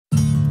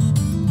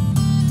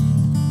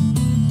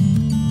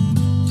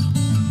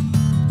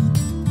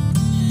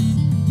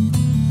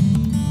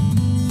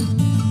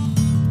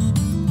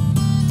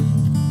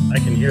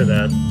hear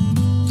that.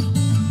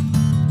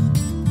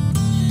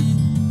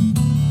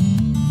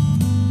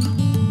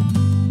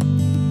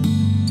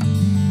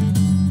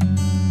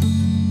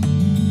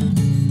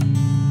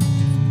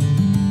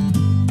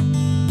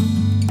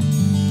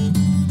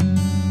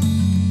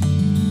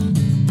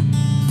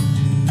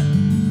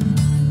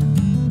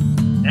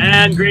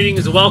 And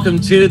greetings and welcome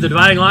to The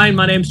Dividing Line.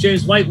 My name is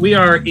James White. We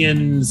are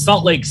in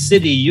Salt Lake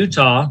City,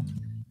 Utah,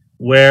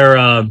 where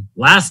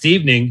last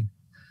evening,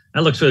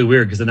 that looks really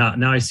weird because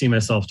now I see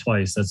myself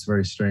twice. That's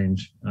very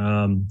strange.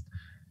 I'll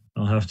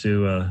have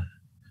to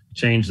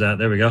change that.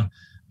 There we go.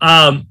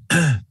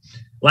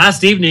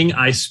 Last evening,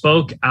 I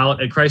spoke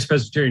out at Christ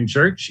Presbyterian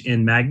Church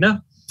in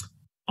Magna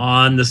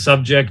on the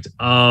subject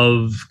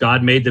of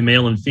God made the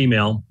male and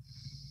female.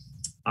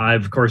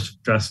 I've, of course,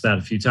 addressed that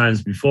a few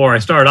times before. I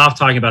started off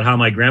talking about how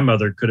my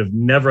grandmother could have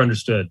never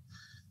understood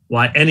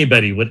why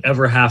anybody would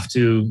ever have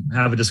to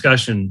have a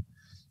discussion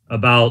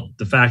about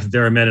the fact that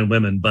there are men and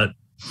women, but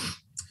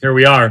here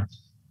we are.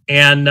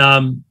 And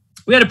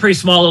we had a pretty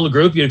small little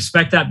group. You'd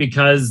expect that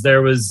because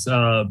there was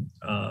a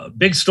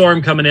big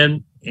storm coming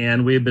in,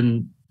 and we've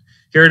been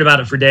hearing about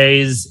it for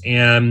days,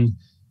 and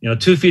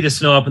 2 feet of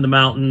snow up in the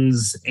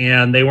mountains,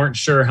 and they weren't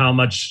sure how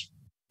much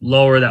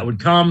lower that would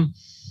come.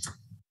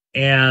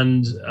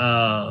 And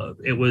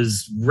it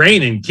was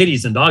raining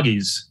kitties and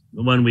doggies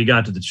when we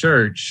got to the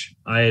church.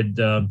 I had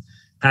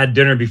had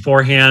dinner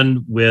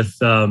beforehand with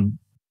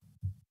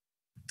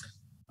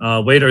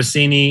Wade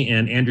Orsini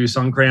and Andrew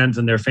Songkrantz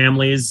and their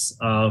families,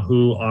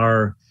 who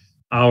are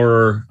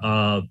our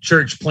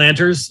church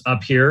planters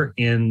up here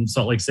in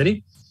Salt Lake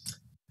City,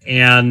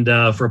 and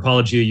for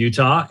Apologia,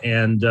 Utah.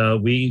 And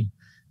we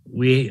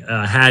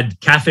had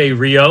Cafe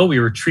Rio. We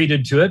were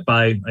treated to it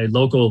by a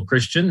local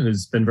Christian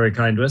who's been very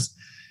kind to us.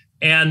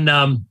 And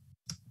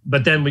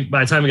but then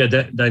by the time we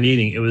got done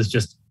eating, it was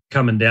just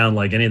coming down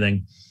like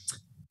anything.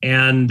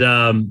 And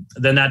then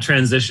that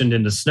transitioned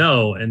into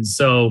snow. And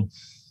so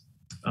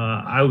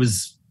I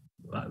was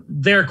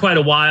there quite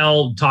a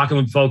while talking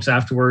with folks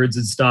afterwards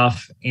and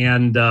stuff.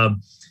 And by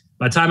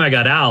the time I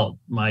got out,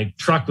 my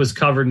truck was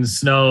covered in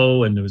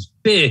snow, and it was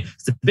big.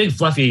 It's the big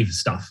fluffy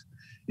stuff.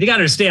 You got to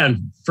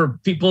understand, for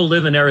people who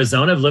live in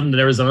Arizona, I've lived in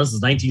Arizona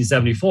since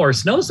 1974,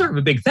 snow's sort of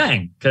a big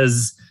thing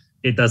because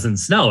it doesn't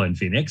snow in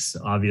Phoenix,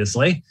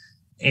 obviously.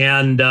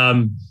 And,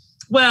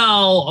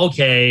 well,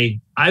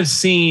 okay, I've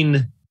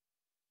seen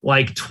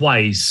like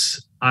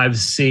twice, I've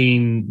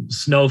seen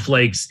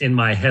snowflakes in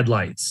my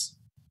headlights,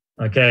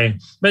 okay?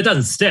 But it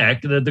doesn't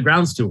stick. The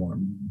ground's too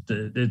warm.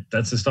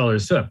 That's just all there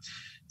is to it.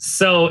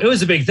 So it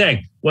was a big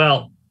thing.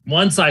 Well,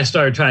 once I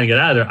started trying to get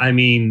out of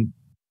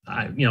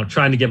there,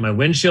 trying to get my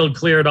windshield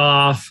cleared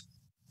off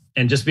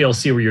and just be able to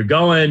see where you're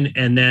going.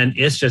 And then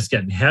it's just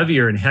getting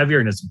heavier and heavier,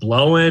 and it's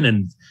blowing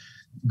and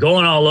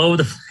going all over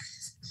the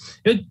place.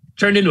 It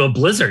turned into a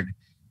blizzard.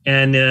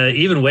 And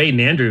even Wade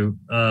and Andrew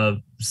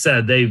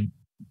said they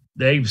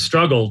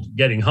struggled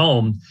getting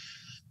home.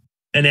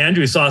 And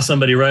Andrew saw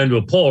somebody run into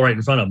a pole right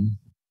in front of him.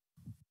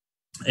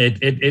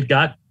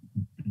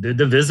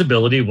 The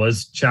visibility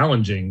was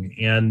challenging.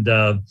 And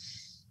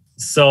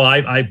so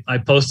I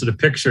posted a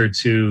picture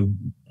to,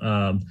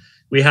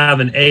 we have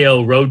an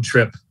AO road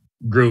trip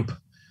group,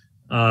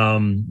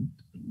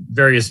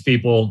 various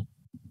people,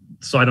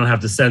 so I don't have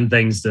to send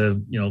things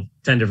to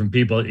 10 different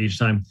people each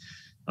time,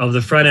 of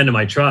the front end of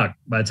my truck.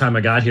 By the time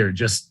I got here,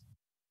 just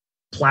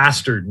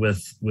plastered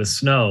with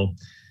snow.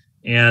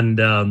 And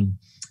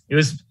it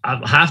was,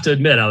 I have to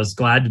admit, I was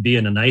glad to be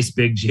in a nice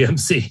big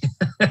GMC.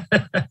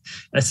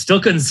 I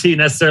still couldn't see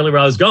necessarily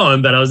where I was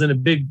going, but I was in a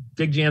big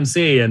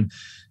GMC,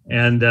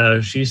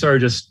 and she sort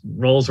of just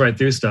rolls right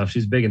through stuff.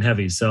 She's big and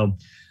heavy. So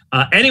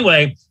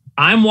anyway,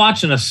 I'm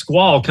watching a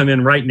squall come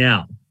in right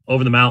now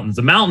over the mountains.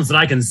 The mountains that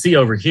I can see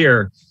over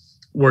here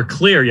were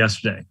clear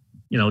yesterday,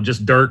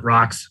 just dirt,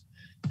 rocks,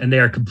 and they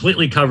are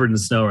completely covered in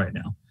snow right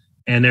now.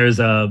 And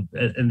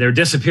and they're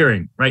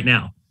disappearing right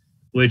now,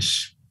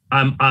 which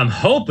I'm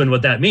hoping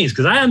what that means,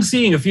 because I am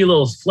seeing a few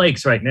little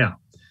flakes right now.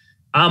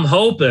 I'm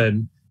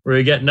hoping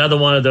we get another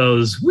one of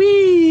those,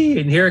 whee,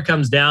 and here it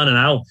comes down, and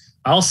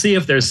I'll see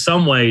if there's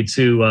some way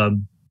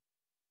to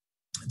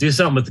do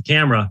something with the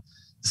camera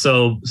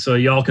so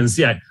y'all can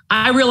see it.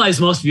 I realize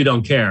most of you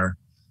don't care.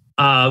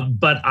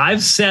 But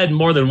I've said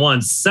more than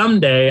once,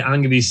 someday I'm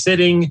going to be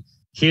sitting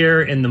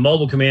here in the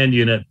mobile command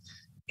unit,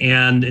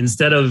 and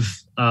instead of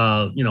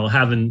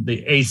having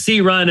the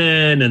AC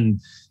running and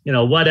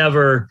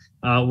whatever,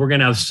 we're going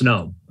to have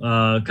snow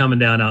coming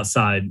down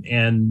outside,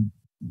 and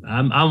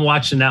I'm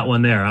watching that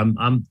one there.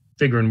 I'm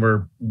figuring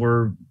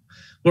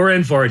we're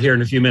in for it here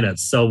in a few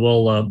minutes, so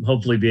we'll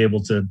hopefully be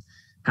able to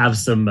have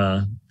some.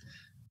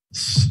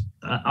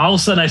 All of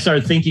a sudden, I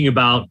started thinking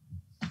about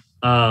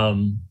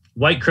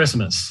White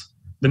Christmas.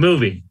 The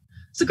movie.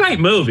 It's a great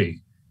movie.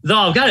 Though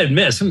I've got to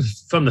admit,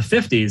 it's from the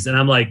 50s. And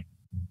I'm like,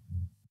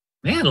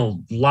 man, a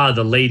lot of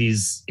the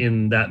ladies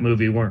in that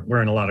movie weren't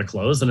wearing a lot of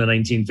clothes in the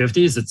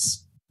 1950s.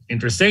 It's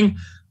interesting.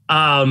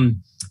 But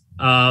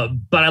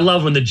I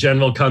love when the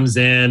general comes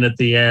in at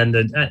the end.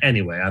 And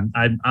anyway,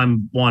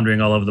 I'm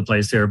wandering all over the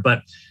place here.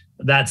 But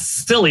that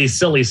silly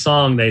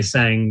song they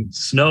sang,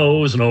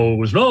 "Snow,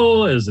 Snow,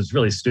 Snow," it's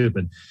really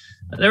stupid.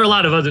 There was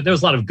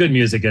a lot of good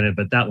music in it,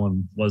 but that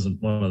one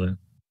wasn't one of the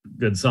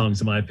good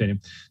songs in my opinion.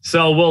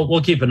 So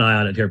we'll keep an eye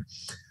on it here.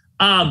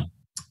 I'm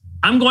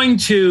going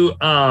to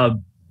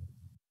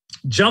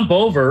jump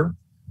over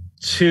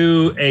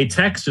to a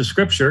text of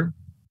scripture,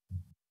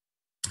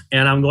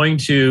 and I'm going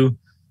to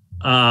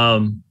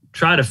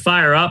try to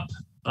fire up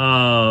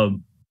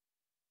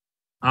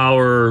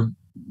our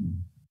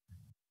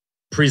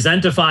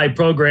Presentify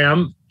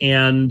program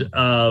and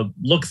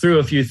look through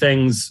a few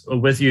things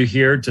with you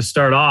here to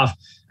start off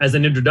as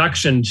an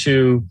introduction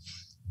to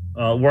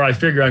where I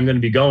figure I'm going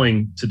to be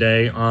going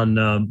today on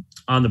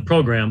the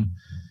program.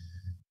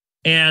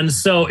 And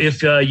so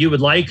if you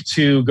would like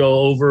to go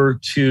over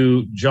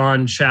to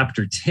John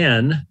chapter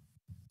 10,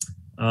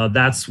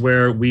 that's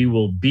where we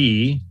will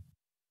be.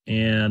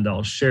 And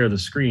I'll share the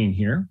screen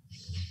here.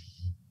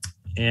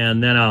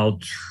 And then I'll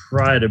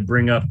try to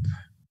bring up,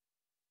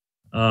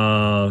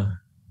 I'll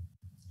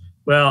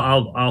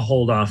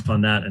hold off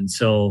on that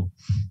until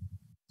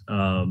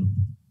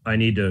I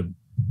need to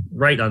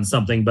write on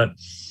something. But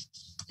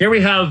here we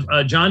have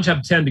John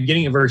chapter 10,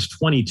 beginning at verse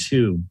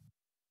 22.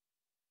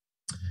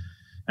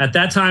 At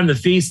that time, the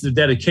feast of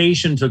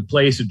dedication took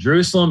place at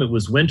Jerusalem. It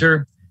was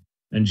winter,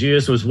 and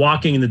Jesus was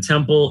walking in the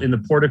temple in the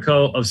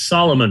portico of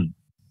Solomon.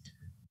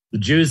 The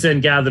Jews then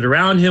gathered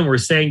around him, were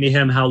saying to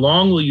him, "How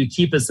long will you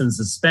keep us in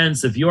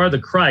suspense? If you are the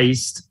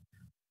Christ,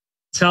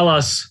 tell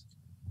us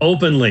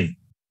openly."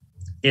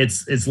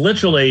 It's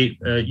literally,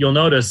 you'll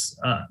notice,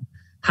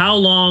 how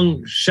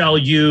long shall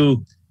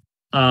you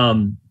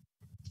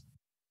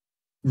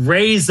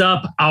raise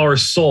up our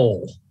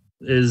soul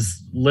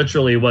is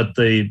literally what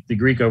the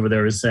Greek over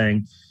there is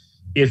saying.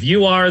 If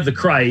you are the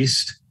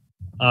Christ,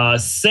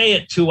 say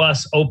it to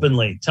us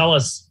openly. Tell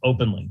us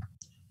openly.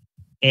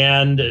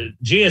 And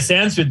Jesus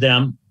answered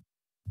them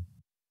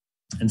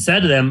and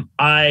said to them,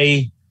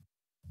 I've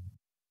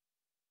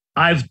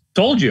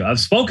told you, I've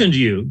spoken to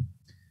you,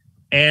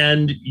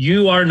 and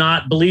you are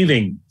not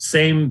believing.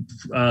 Same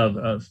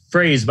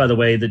phrase, by the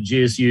way, that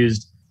Jesus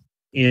used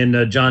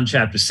in John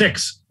chapter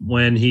 6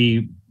 when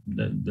the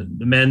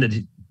men that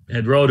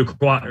had rowed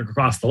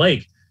across the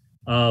lake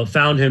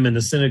found him in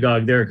the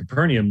synagogue there at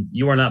Capernaum.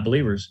 You are not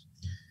believers.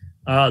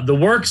 The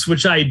works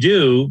which I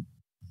do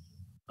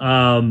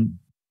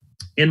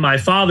in my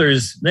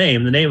Father's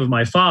name, the name of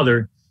my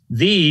Father,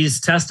 these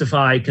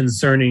testify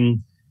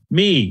concerning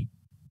me.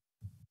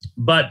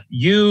 But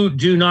you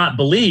do not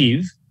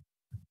believe.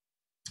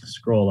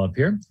 Scroll up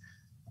here.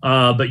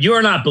 But you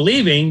are not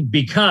believing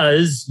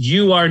because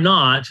you are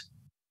not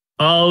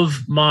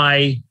of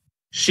my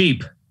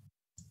sheep.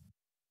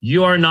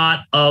 You are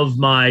not of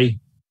my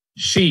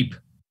sheep.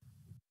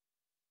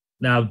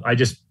 Now, I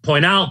just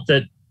point out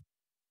that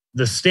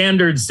the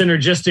standard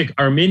synergistic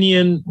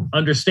Arminian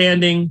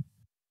understanding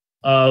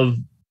of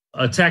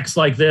a text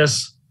like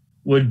this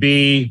would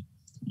be,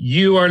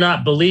 you are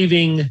not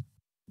believing,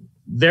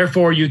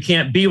 therefore you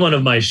can't be one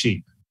of my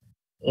sheep,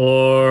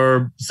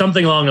 or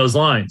something along those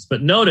lines.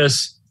 But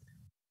notice,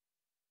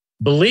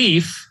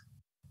 belief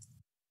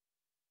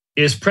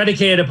is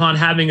predicated upon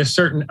having a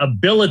certain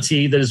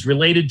ability that is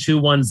related to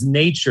one's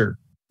nature.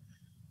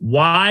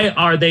 Why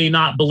are they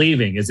not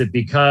believing? Is it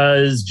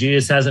because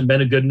Jesus hasn't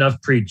been a good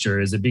enough preacher?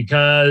 Is it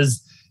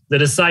because the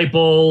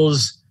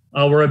disciples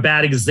were a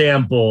bad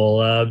example?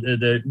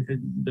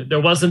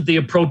 There wasn't the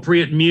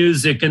appropriate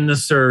music in the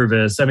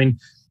service? I mean,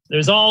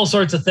 there's all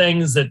sorts of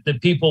things that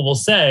people will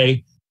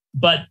say,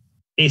 but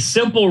a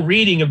simple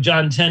reading of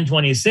John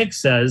 10:26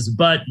 says,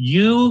 but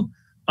you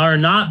are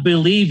not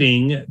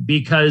believing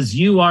because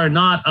you are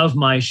not of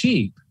my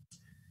sheep.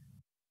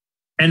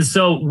 And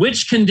so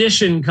which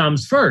condition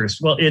comes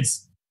first? Well,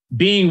 it's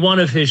being one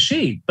of his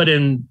sheep, but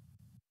in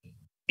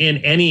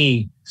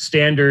any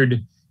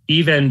standard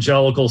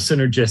evangelical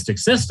synergistic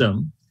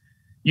system,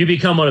 you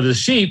become one of the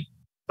sheep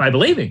by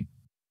believing,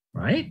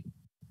 right?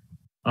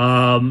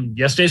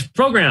 Yesterday's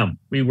program,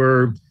 we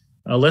were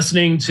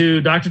listening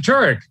to Dr.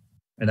 Turek,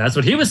 and that's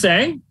what he was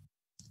saying,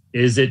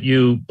 is that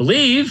you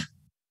believe,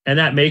 and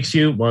that makes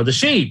you one of the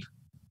sheep.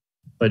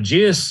 But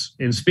Jesus,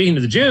 in speaking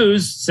to the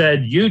Jews,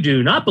 said, you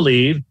do not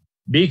believe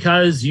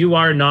because you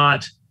are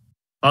not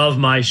of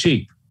my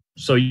sheep.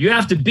 So you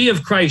have to be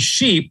of Christ's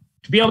sheep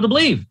to be able to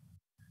believe.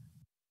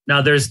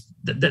 Now, there's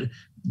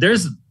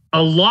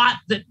a lot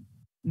that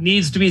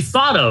needs to be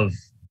thought of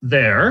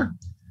there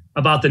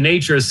about the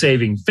nature of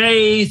saving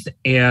faith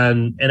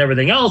and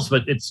everything else,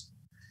 but you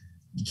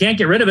can't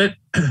get rid of it.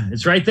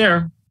 It's right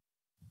there.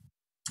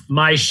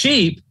 My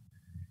sheep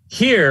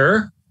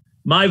hear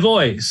my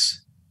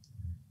voice,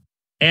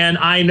 and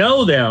I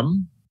know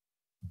them,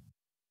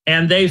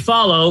 and they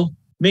follow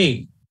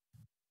me.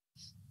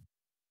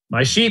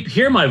 My sheep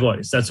hear my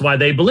voice. That's why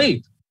they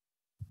believe.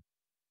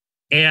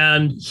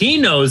 And he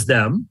knows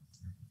them,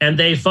 and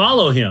they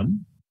follow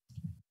him.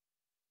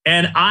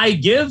 And I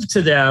give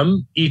to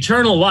them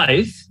eternal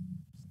life,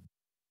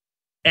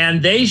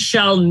 and they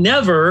shall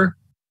never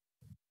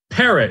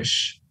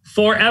perish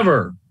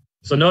forever.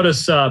 So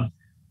notice, I'm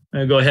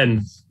going to go ahead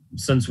and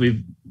since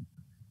we've,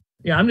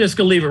 yeah, I'm just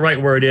going to leave it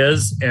right where it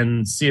is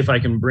and see if I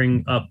can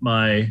bring up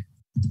my,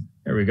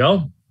 there we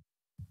go.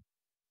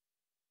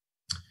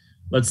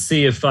 Let's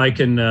see if I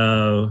can,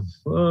 okay.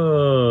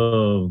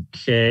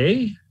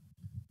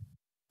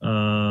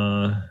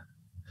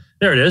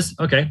 There it is.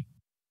 Okay.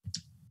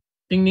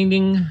 Ding, ding,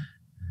 ding.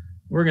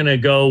 We're going to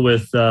go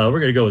with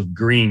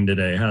green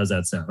today. How does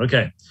that sound?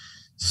 Okay.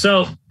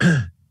 So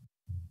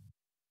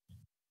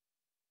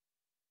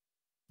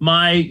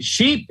my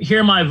sheep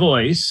hear my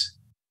voice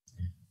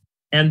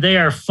and they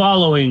are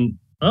following.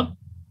 Oh,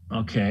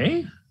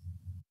 okay.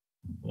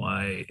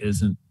 Why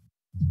isn't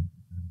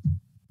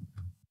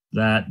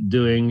that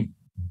doing?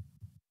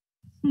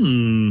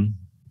 All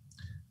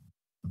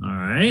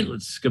right,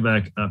 let's go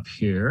back up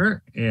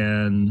here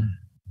and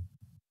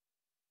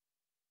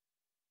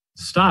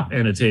stop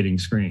annotating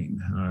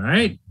screen. All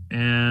right,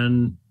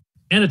 and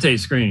annotate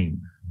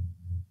screen.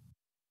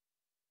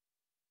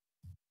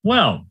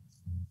 Well,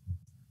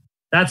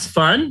 that's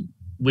fun.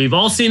 We've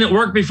all seen it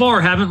work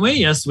before, haven't we?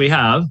 Yes, we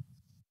have.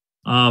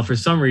 For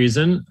some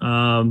reason,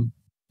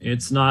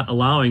 it's not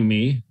allowing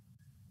me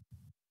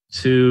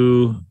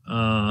to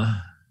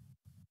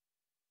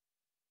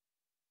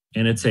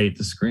annotate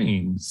the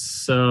screen.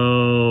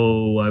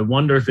 So I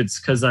wonder if it's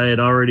because I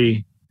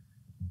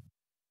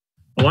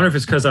wonder if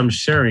it's because I'm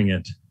sharing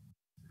it.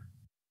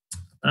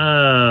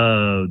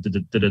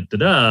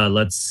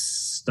 Let's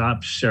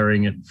stop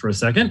sharing it for a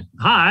second.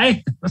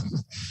 Hi.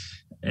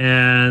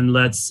 And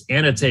let's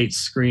annotate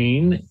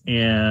screen.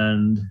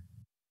 And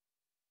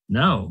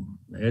no,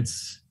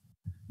 it's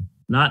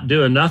not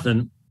doing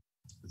nothing.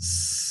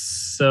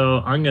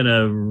 So I'm going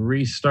to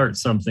restart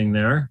something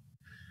there.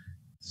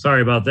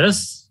 Sorry about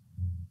this.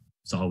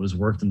 It's always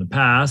worked in the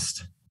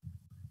past.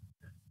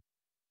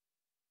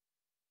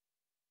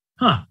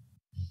 Huh.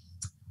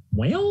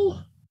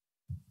 Well,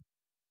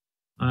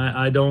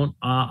 I don't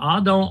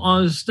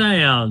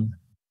understand.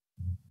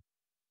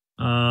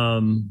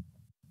 Am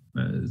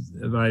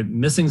I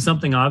missing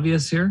something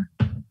obvious here?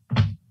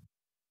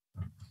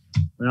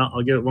 Well,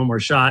 I'll give it one more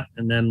shot,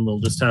 and then we'll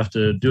just have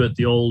to do it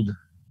the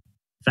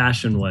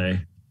old-fashioned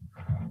way,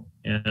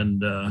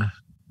 and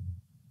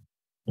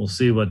we'll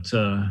see what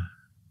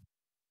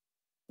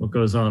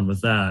goes on with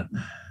that.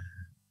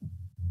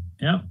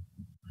 Yep.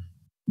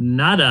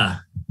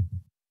 Nada.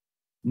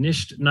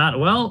 Nicht, not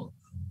well.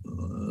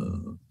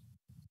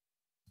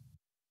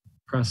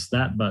 Press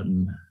that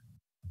button.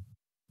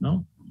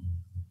 No.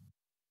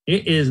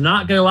 It is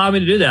not going to allow me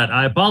to do that.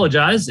 I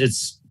apologize.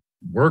 It's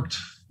worked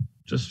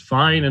just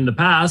fine in the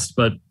past,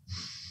 but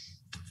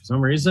for some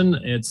reason,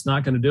 it's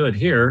not going to do it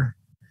here.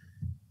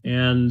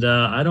 And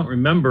I don't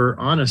remember,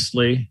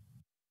 honestly,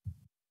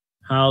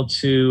 how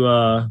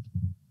to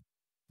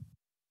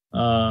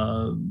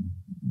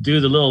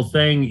do the little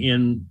thing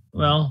in,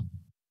 well,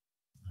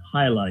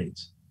 highlight.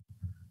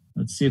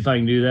 Let's see if I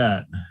can do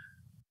that.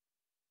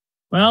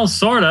 Well,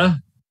 sort of,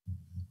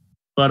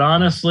 but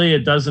honestly,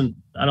 it doesn't,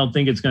 I don't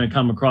think it's going to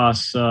come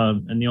across,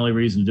 and the only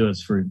reason to do it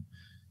is for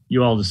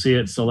you all to see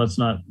it, so let's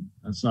not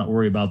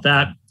worry about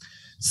that.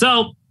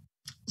 So,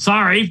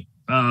 sorry,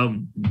 we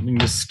can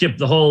just skip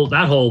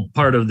that whole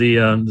part of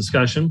the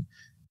discussion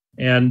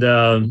and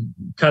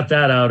cut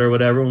that out or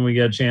whatever when we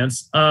get a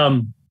chance.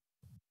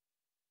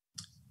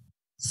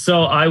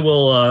 So I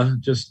will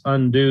just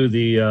undo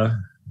the,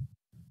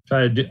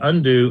 try to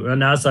undo, and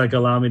now it's not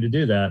gonna allow me to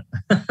do that.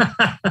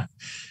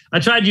 I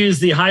tried to use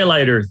the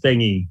highlighter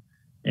thingy,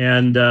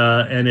 and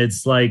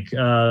it's like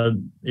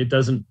it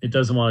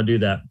doesn't want to do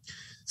that.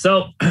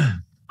 So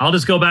I'll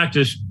just go back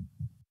to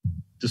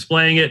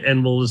displaying it,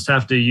 and we'll just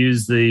have to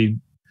use the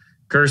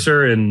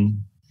cursor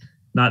and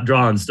not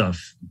draw on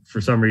stuff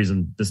for some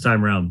reason this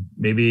time around.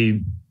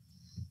 Maybe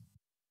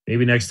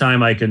next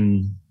time I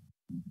can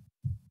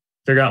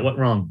figure out what's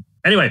wrong.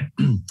 Anyway,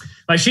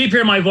 my sheep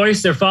hear my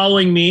voice, they're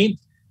following me,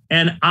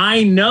 and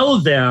I know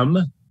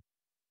them,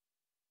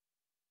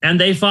 and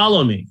they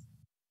follow me.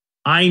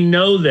 I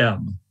know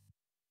them.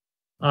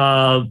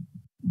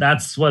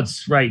 That's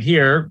what's right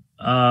here.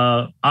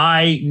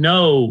 I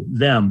know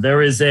them.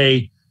 There is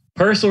a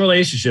personal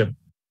relationship.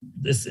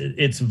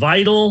 It's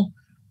vital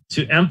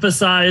to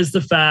emphasize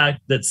the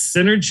fact that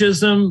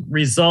synergism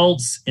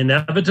results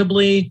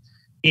inevitably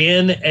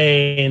in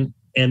an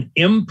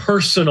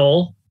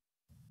impersonal,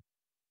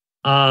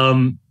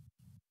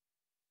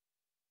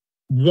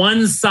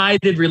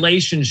 one-sided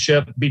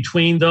relationship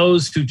between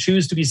those who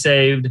choose to be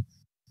saved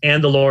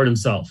and the Lord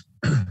himself.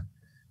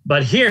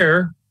 But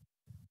here,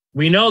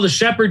 we know the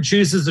shepherd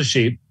chooses the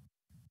sheep.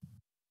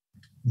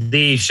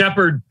 The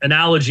shepherd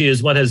analogy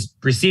is what has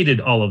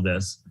preceded all of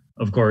this,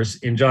 of course,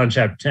 in John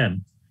chapter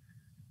 10.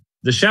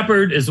 The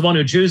shepherd is the one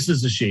who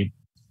chooses the sheep.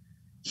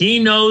 He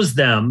knows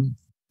them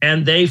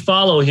and they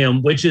follow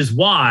him, which is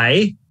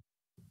why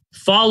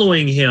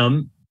following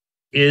him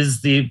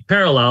is the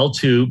parallel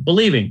to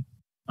believing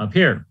up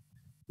here.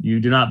 You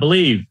do not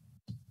believe.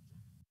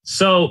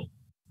 So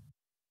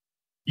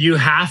you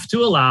have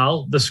to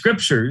allow the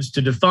scriptures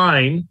to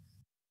define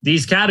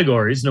these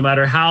categories, no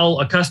matter how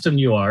accustomed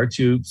you are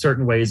to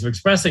certain ways of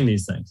expressing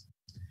these things.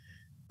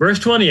 Verse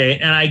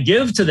 28, and I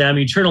give to them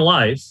eternal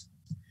life,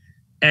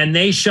 and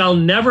they shall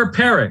never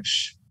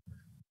perish.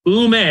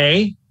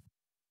 Ume,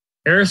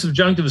 aorist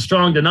subjunctive of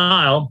strong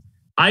denial,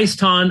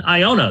 eiston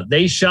iona.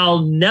 They shall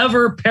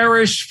never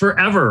perish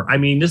forever. I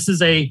mean, this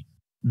is a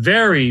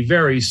very,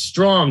 very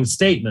strong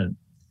statement.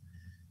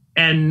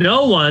 And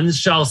no one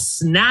shall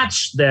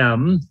snatch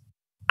them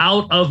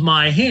out of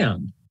my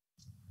hand.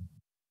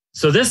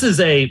 So this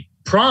is a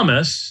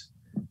promise.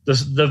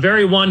 The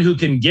very one who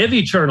can give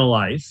eternal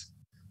life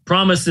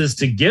promises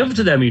to give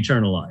to them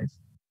eternal life,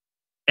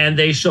 and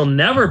they shall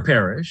never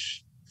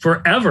perish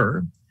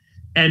forever,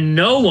 and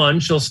no one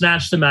shall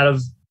snatch them out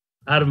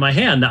of my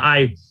hand.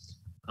 I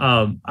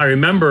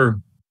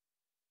remember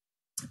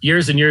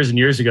years and years and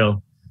years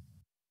ago,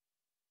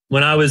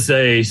 when I was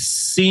a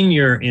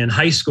senior in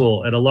high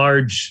school at a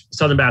large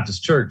Southern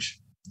Baptist church,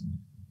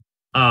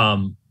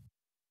 one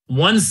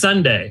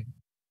Sunday,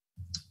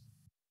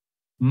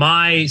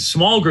 my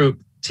small group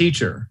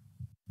teacher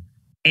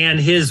and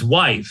his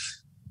wife,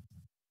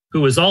 who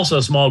was also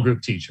a small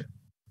group teacher,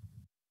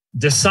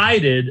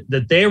 decided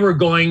that they were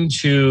going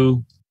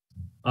to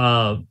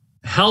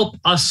help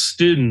us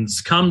students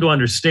come to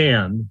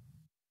understand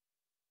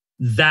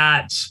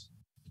that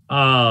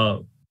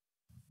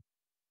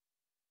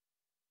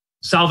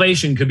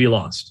salvation could be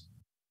lost.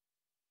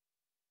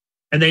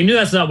 And they knew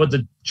that's not what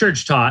the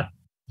church taught.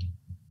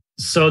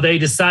 So they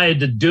decided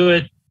to do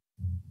it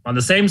on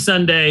the same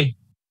Sunday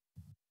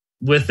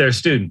with their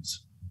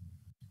students.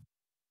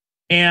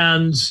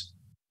 And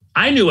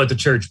I knew what the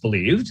church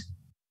believed.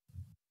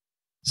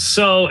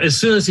 So as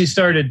soon as he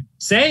started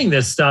saying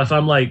this stuff,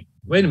 I'm like,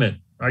 wait a minute,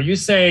 are you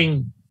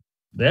saying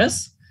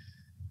this?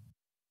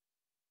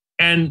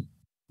 And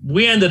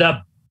we ended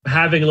up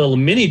having a little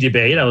mini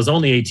debate. I was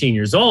only 18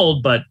 years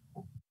old, but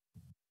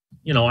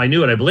I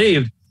knew what I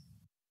believed.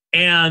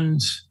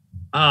 And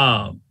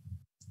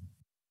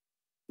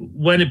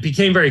when it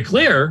became very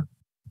clear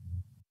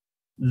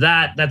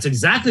that that's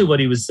exactly what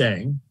he was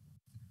saying,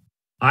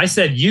 I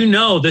said,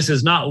 this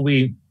is not what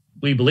we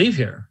believe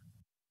here.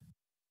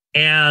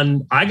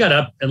 And I got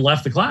up and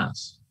left the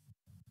class.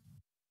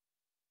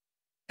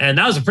 And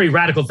that was a pretty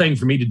radical thing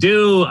for me to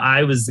do.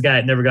 I was the guy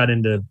that never got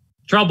into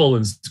trouble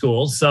in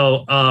school.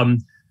 So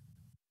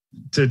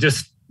to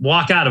just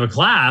walk out of a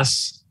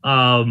class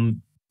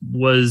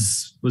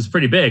was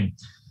pretty big.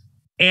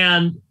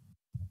 And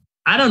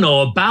I don't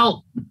know,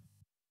 about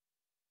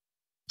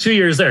 2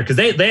 years there, because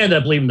they ended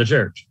up leaving the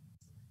church.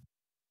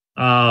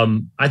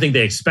 I think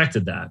they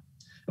expected that.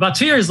 About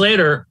 2 years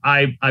later,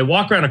 I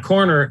walk around a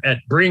corner at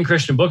Berean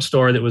Christian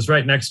Bookstore that was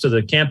right next to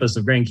the campus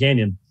of Grand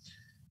Canyon.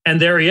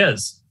 And there he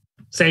is,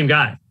 same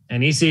guy.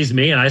 And he sees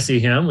me and I see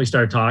him. We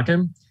started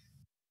talking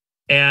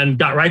and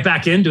got right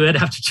back into it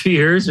after 2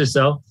 years or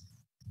so.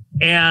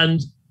 And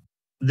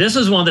this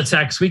is one of the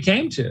texts we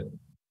came to.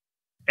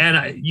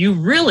 And you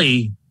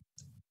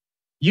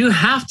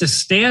have to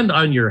stand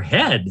on your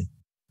head.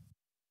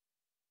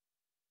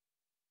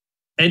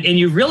 And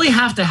you really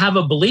have to have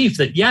a belief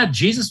that,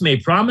 Jesus may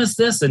promise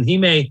this, and he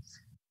may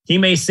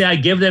say, I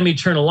give them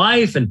eternal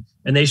life, and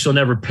they shall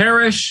never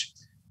perish,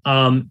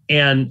 and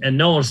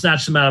no one will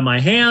snatch them out of my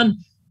hand,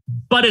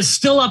 but it's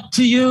still up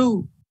to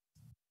you.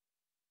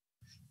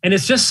 And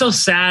it's just so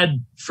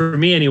sad for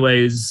me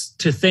anyways,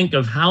 to think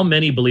of how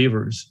many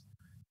believers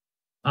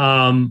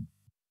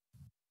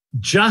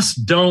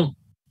just don't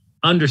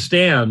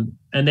understand,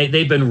 and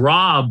they've been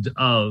robbed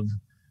of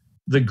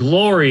the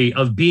glory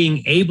of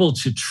being able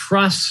to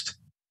trust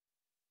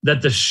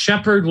that the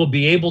shepherd will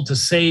be able to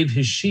save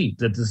his sheep,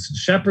 that the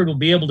shepherd will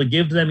be able to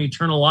give them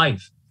eternal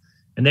life,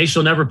 and they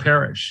shall never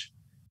perish.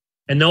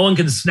 And no one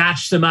can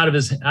snatch them out of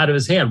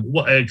his hand,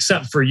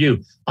 except for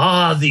you.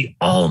 The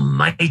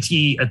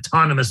almighty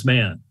autonomous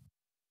man.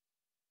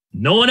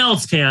 No one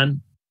else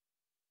can,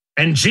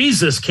 and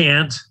Jesus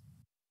can't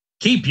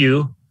keep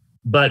you.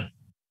 I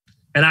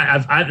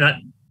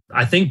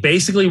think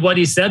basically what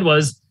he said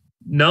was,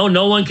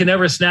 no one can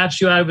ever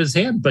snatch you out of his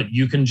hand, but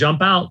you can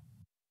jump out.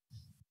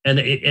 And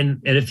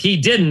if he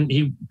didn't,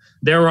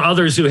 there were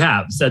others who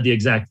have said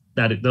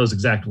those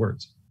exact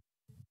words.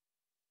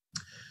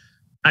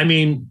 I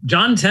mean,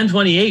 John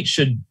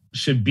 10:28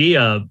 should be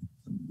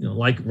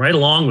like right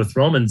along with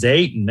Romans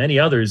 8 and many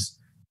others,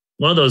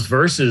 one of those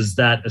verses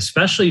that,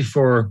 especially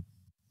for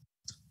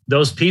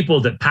those people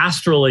that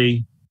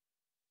pastorally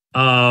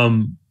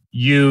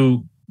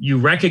you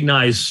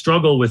recognize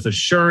struggle with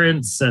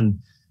assurance and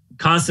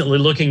constantly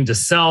looking to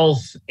self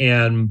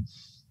and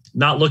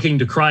not looking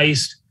to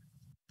Christ.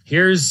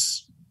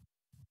 Here's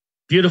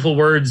beautiful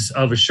words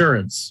of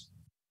assurance.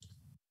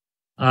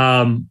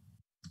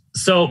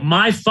 So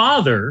my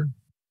father,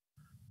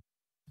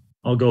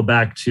 I'll go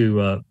back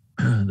to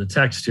the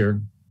text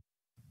here.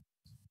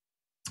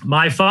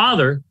 My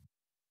father,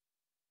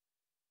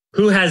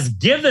 who has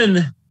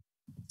given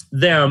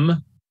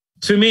them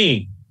to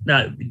me.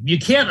 Now, you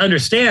can't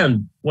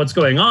understand what's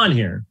going on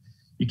here.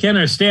 You can't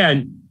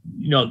understand,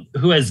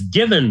 who has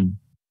given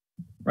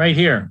right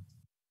here,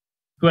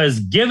 who has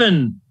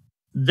given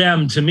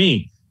them to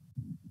me.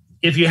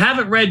 If you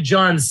haven't read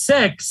John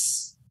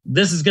 6,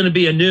 this is going to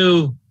be a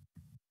new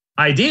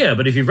idea.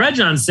 But if you've read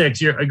John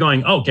 6, you're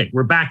going, okay,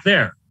 we're back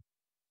there.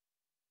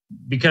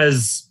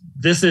 Because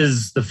this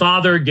is the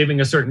Father giving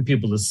a certain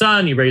people the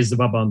Son. He raised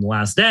them up on the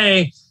last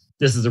day.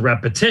 This is a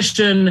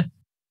repetition.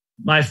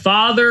 My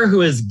Father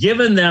who has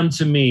given them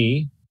to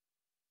me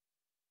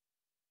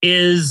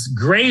is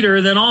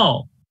greater than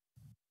all.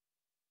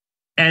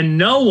 And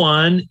no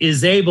one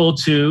is able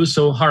to,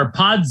 so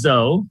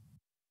harpazo,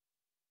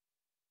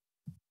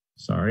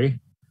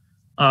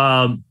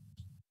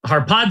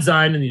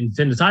 harpadzine in the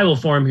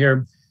infinitival form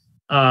here,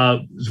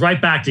 is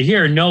right back to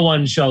here. No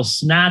one shall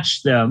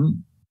snatch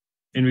them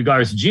in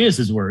regards to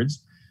Jesus'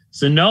 words.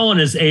 So no one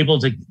is able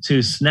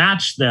to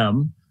snatch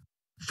them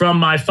from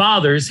my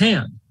Father's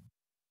hand.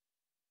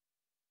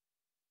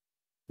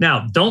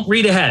 Now, don't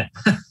read ahead.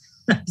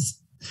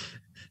 It's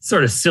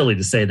sort of silly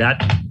to say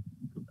that.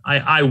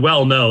 I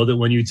well know that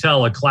when you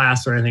tell a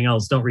class or anything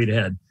else, don't read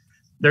ahead.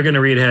 They're going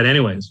to read ahead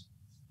anyways.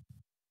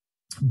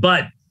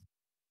 But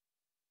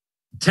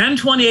 10,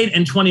 28,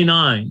 and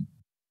 29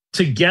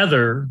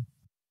 together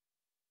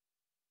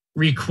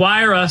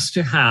require us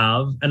to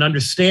have an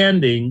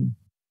understanding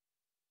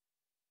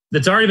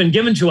that's already been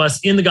given to us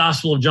in the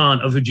Gospel of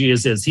John of who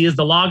Jesus is. He is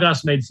the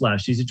Logos made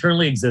flesh. He's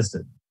eternally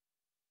existed.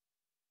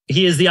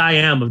 He is the I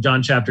am of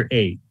John chapter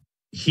 8.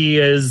 He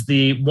is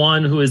the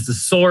one who is the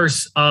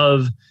source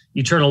of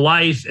eternal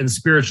life and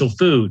spiritual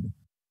food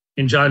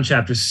in John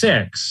chapter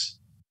 6.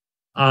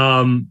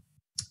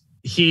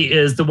 He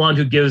is the one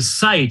who gives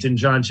sight in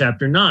John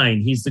chapter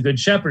 9. He's the good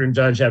shepherd in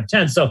John chapter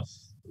 10. So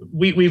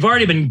we've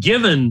already been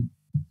given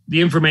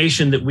the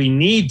information that we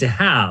need to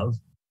have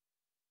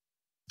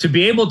to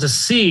be able to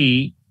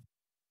see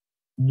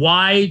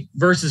why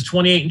verses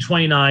 28 and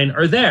 29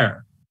 are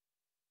there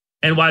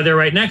and why they're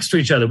right next to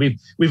each other.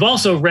 We've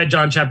also read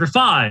John chapter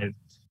 5,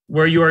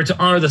 where you are to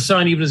honor the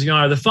Son even as you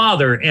honor the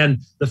Father, and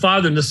the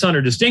Father and the Son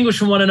are distinguished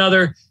from one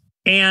another,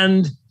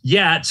 and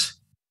yet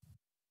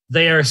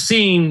they are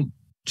seen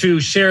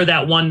to share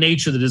that one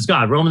nature that is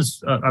God.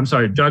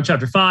 John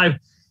chapter 5,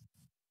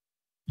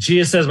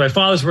 Jesus says, my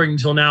Father's working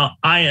until now.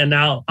 I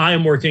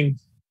am working.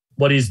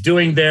 What he's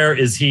doing there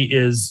is he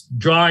is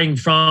drawing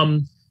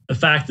from the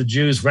fact that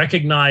Jews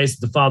recognize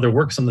the Father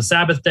works on the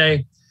Sabbath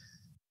day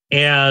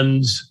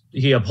and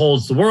he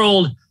upholds the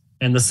world,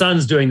 and the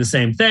Son's doing the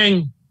same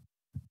thing.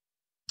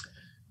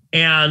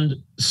 And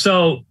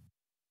so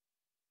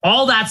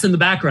all that's in the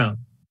background.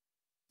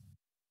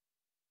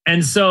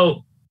 And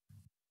so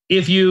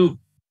if you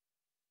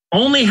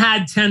only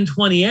had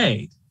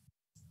 1028,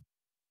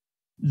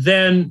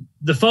 then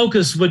the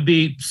focus would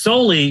be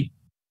solely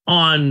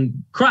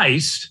on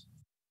Christ.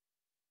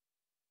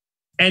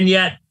 And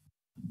yet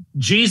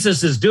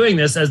Jesus is doing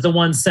this as the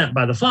one sent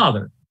by the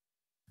Father.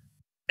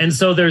 And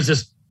so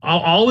there's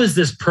always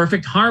this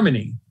perfect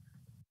harmony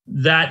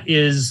that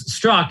is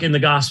struck in the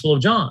Gospel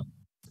of John.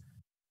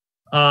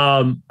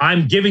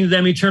 I'm giving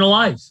them eternal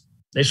life.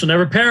 They shall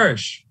never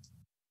perish.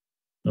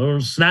 No one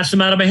will snatch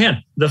them out of my hand.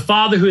 The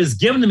Father who has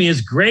given to me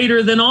is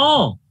greater than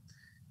all,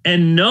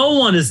 and no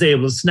one is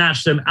able to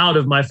snatch them out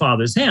of my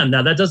Father's hand.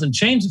 Now, that doesn't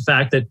change the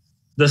fact that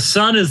the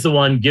Son is the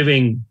one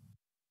giving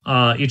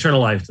eternal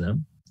life to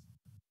them.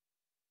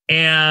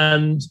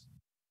 And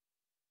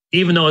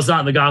even though it's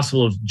not in the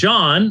Gospel of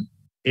John,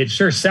 it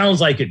sure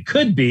sounds like it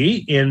could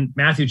be in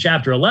Matthew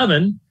chapter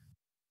 11.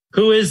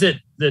 Who is it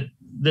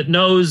that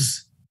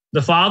knows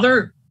the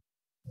Father?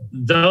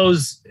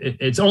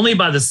 It's only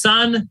by the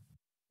Son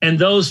and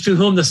those to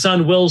whom the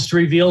Son wills to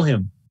reveal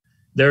him.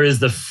 There is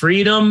the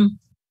freedom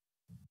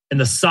and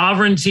the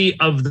sovereignty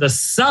of the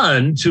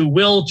Son to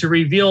will to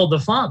reveal the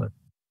Father.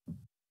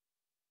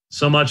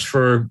 So much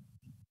for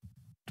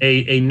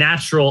a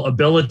natural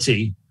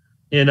ability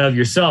in of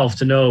yourself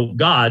to know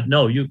God.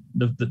 No,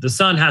 the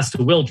Son has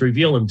to will to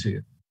reveal him to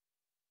you.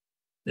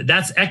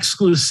 That's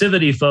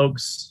exclusivity,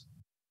 folks.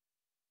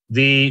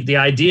 The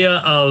idea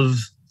of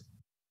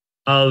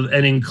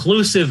an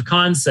inclusive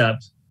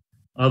concept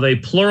of a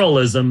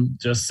pluralism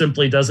just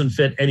simply doesn't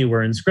fit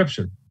anywhere in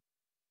Scripture.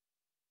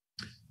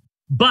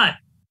 But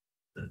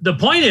the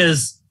point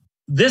is,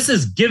 this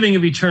is giving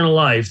of eternal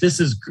life. This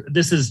is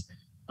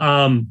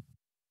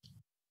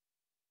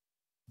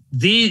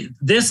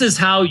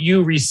how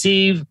you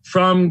receive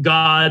from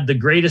God the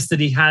greatest that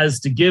he has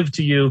to give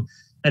to you.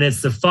 And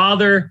it's the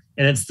Father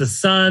and it's the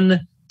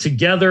Son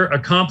together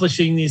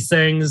accomplishing these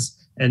things.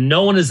 And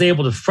no one is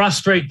able to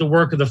frustrate the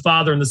work of the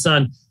Father and the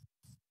Son.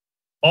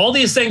 All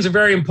these things are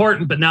very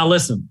important, but now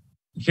listen,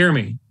 hear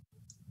me.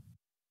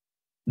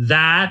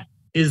 That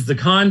is the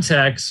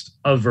context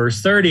of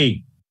verse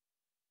 30.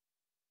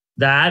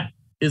 That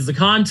is the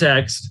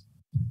context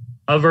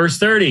of verse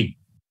 30.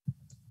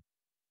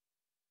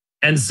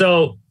 And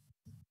so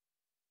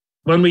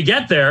when we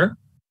get there,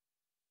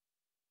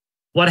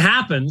 what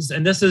happens,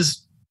 and this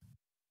is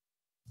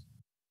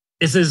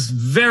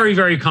very,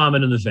 very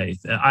common in the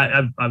faith.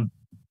 I've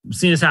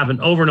seen this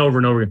happen over and over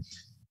and over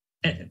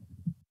again.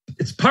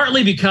 It's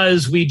partly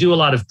because we do a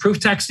lot of proof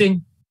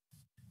texting,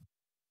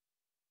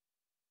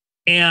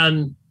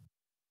 and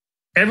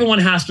everyone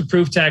has to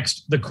proof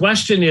text. The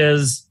question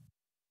is,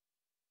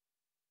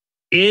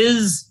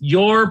 is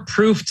your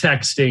proof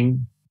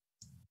texting,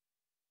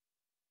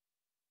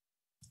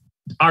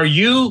 are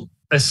you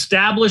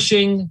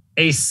establishing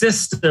a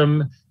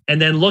system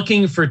and then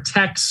looking for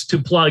texts to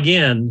plug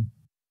in?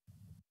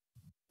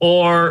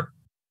 Or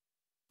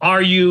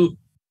are you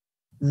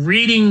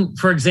reading,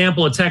 for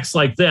example, a text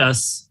like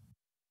this,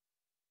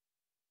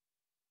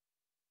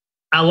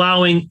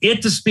 allowing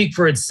it to speak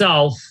for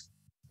itself,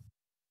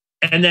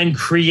 and then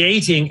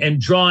creating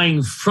and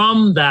drawing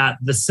from that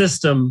the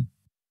system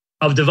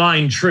of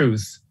divine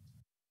truth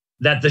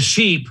that the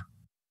sheep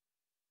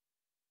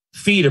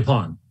feed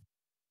upon?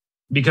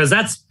 Because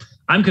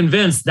I'm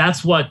convinced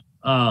that's what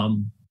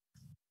the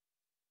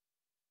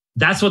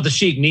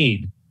sheep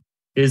need.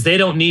 Is they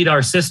don't need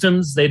our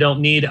systems, they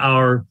don't need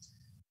our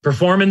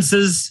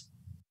performances.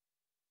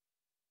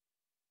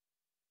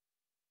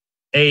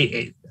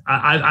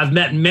 I've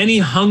met many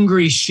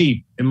hungry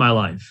sheep in my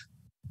life,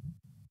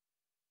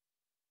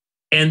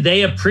 and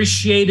they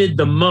appreciated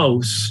the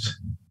most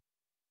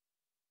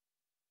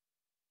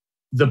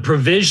the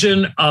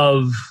provision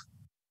of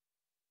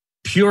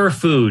pure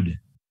food,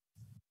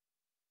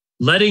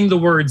 letting the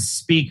word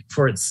speak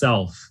for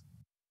itself,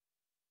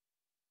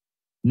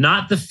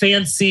 not the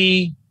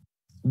fancy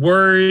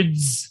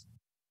words.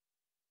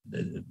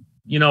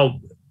 You know,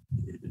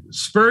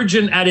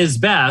 Spurgeon at his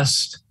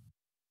best,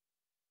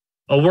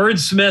 a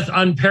wordsmith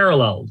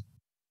unparalleled,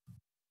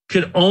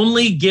 could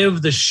only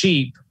give the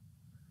sheep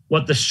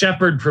what the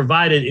shepherd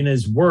provided in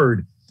his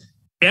word.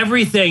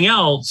 Everything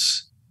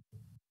else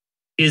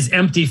is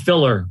empty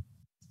filler,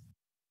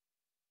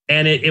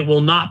 and it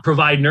will not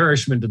provide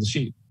nourishment to the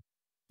sheep.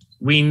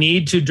 We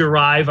need to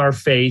derive our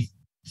faith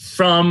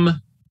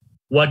from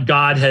what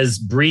God has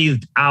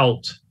breathed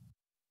out.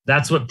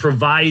 That's what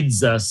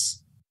provides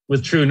us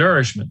with true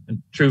nourishment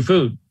and true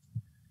food.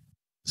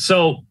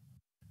 So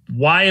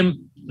why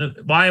am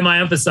I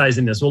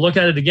emphasizing this? We'll look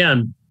at it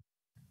again.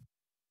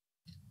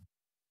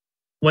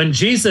 When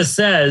Jesus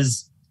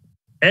says,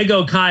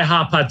 ego kai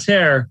ha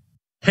pater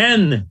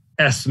hen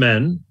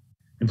esmen,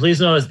 and please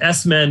notice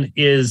esmen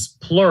is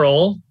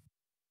plural,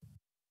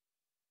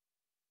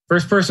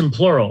 first person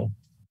plural.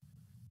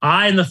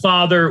 I and the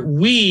Father,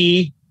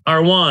 we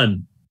are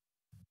one.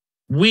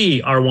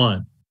 We are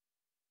one.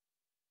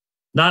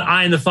 Not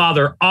I and the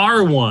Father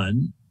are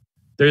one.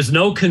 There's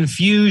no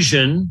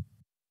confusion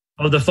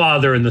of the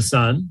Father and the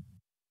Son.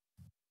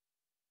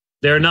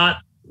 They're not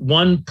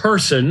one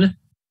person.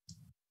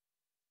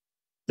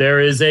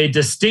 There is a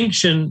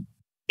distinction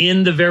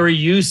in the very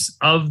use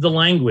of the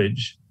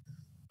language.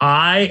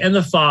 I and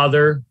the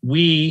Father,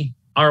 we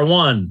are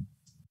one.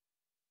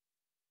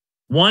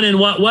 One in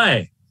what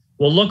way?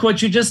 Well, look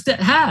what you just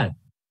had.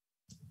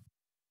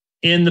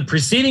 In the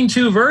preceding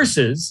two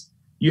verses,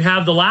 you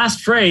have the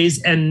last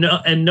phrase, and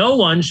no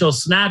one shall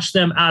snatch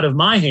them out of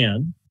my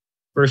hand.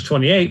 Verse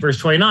 28, verse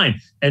 29.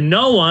 And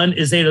no one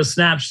is able to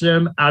snatch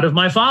them out of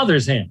my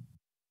Father's hand.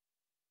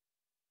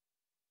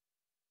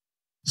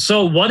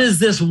 So what is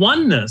this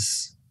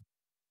oneness?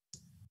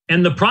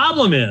 And the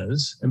problem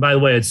is, and by the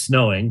way, it's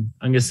snowing.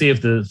 I'm going to see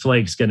if the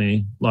flakes get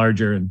any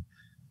larger, and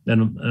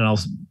then I'll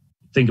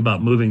think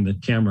about moving the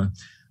camera.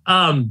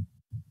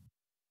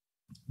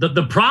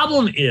 The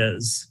problem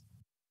is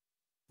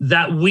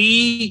that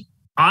we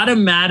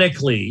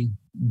automatically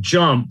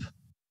jump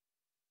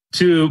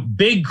to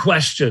big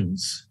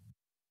questions.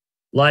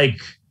 Like,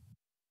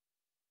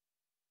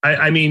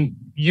 I mean,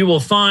 you will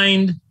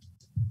find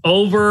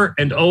over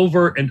and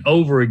over and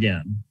over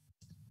again,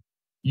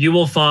 you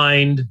will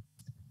find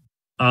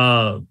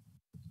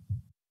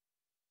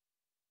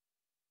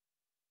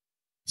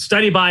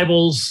study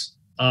Bibles,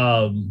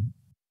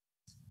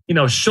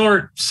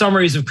 short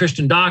summaries of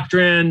Christian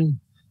doctrine,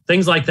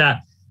 things like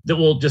that, that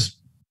will just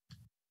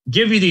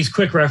give you these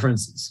quick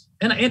references.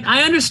 And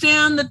I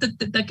understand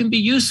that can be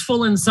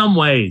useful in some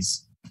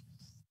ways.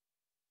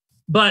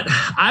 But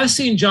I've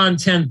seen John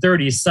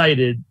 10:30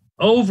 cited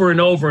over and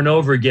over and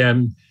over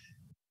again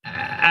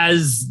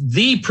as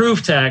the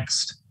proof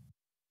text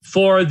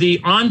for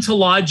the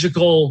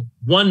ontological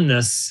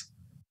oneness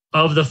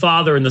of the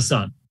Father and the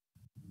Son.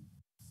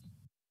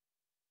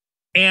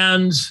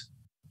 And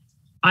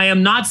I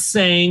am not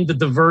saying that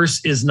the verse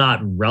is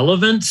not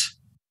relevant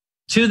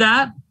to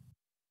that.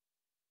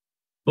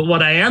 But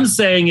what I am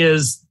saying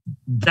is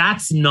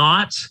that's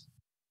not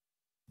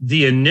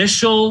the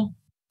initial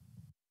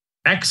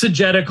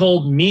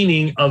exegetical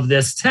meaning of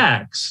this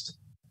text.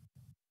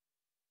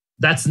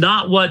 That's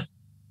not what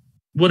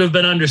would have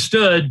been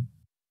understood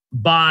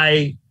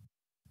by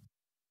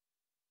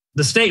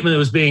the statement that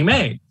was being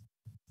made,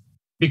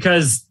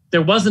 because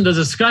there wasn't a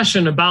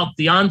discussion about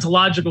the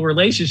ontological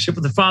relationship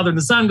with the Father and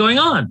the Son going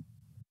on.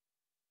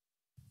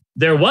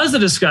 There was a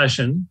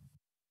discussion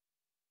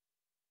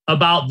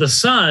about the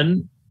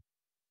Son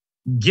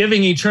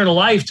giving eternal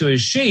life to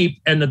his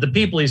sheep, and that the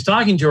people he's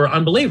talking to are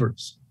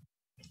unbelievers.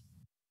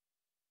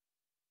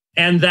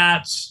 And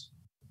that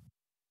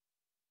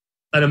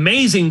an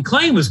amazing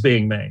claim was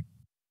being made.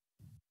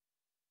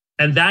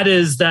 And that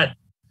is that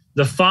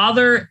the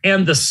Father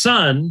and the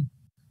Son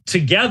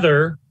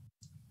together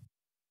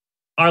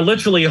are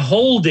literally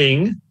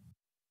holding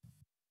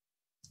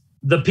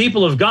the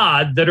people of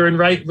God that are in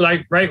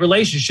right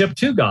relationship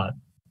to God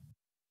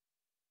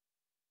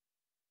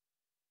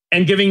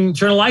and giving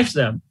eternal life to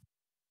them.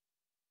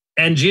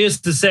 And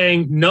Jesus is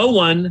saying no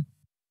one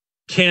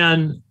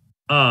can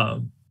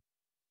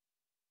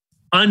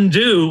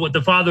undo what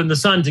the Father and the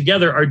Son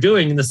together are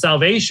doing in the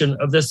salvation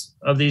of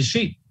these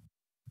sheep.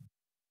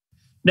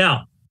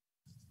 Now,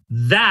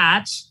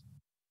 that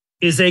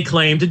is a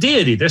claim to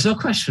deity. There's no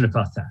question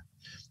about that.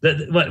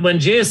 When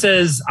Jesus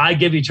says, I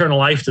give eternal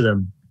life to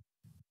them,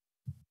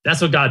 that's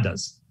what God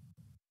does.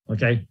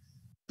 Okay?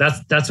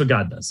 That's what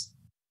God does.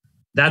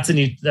 That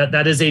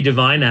is a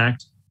divine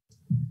act.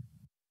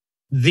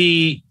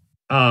 Yeah,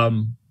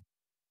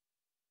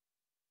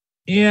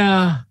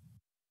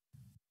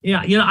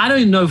 I don't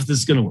even know if this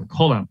is going to work.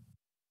 Hold on.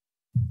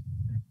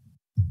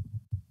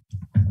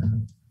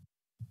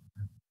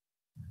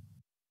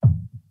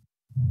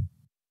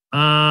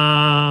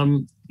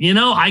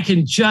 I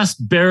can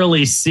just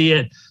barely see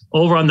it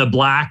over on the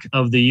black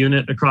of the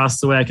unit across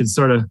the way. I can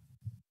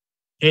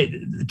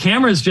the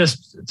cameras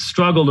just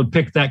struggle to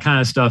pick that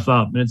kind of stuff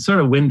up, and it's sort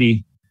of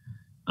windy.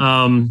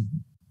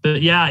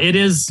 But yeah, it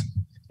is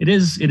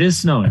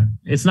snowing.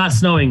 It's not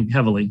snowing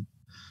heavily,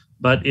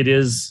 but it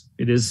is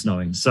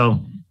snowing.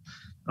 So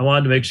I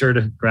wanted to make sure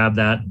to grab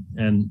that.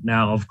 And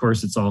now, of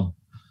course, it's all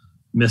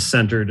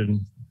miscentered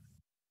and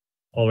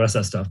all the rest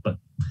of that stuff. But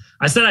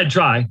I said I'd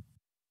try.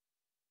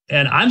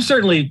 And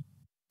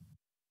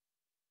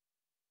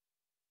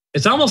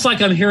it's almost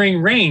like I'm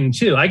hearing rain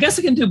too. I guess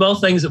I can do both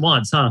things at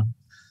once, huh?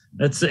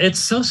 It's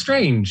so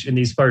strange in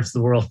these parts of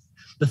the world.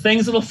 The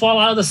things that will fall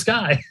out of the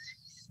sky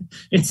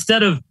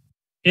instead of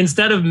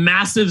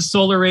massive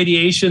solar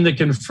radiation that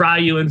can fry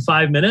you in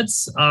 5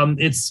 minutes,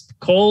 it's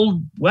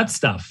cold, wet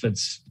stuff.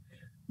 It's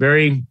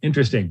very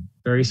interesting,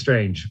 very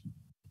strange.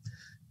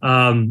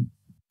 I've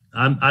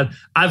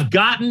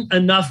gotten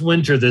enough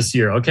winter this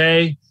year,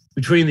 okay?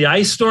 Between the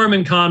ice storm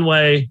in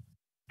Conway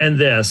and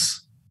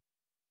this,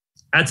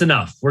 that's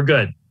enough. We're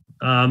good.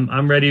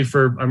 I'm ready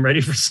for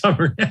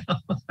summer now.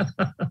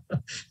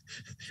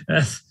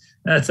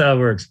 That's how it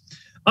works.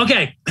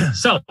 Okay,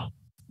 so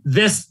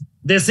this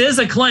is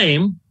a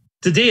claim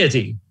to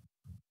deity,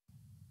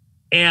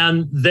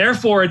 and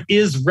therefore it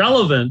is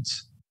relevant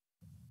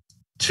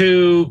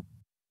to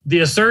the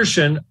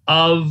assertion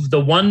of the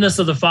oneness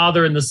of the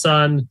Father and the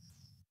Son,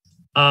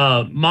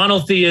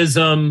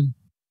 monotheism,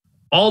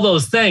 all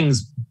those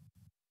things,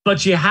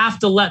 but you have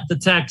to let the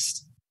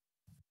text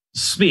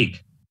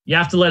speak. You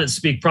have to let it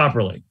speak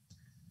properly.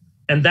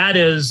 And that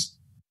is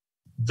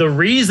the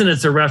reason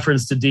it's a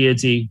reference to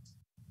deity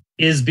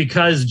is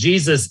because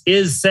Jesus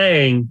is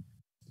saying,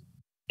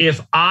 if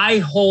I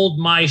hold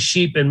my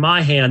sheep in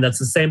my hand, that's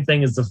the same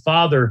thing as the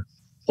Father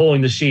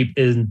holding the sheep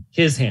in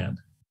his hand.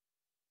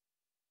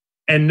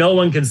 And no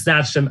one can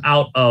snatch them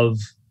out of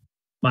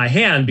my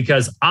hand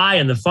because I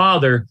and the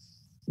Father,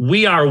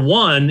 we are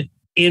one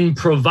in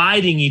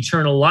providing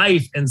eternal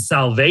life and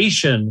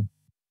salvation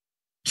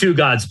to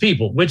God's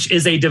people, which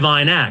is a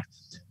divine act.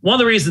 One of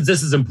the reasons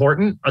this is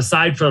important,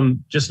 aside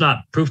from just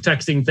not proof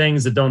texting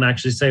things that don't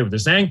actually say what they're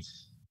saying,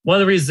 one of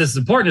the reasons this is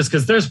important is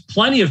because there's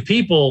plenty of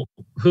people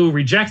who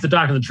reject the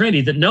doctrine of the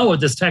Trinity that know what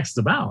this text is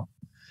about.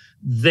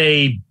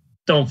 They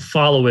don't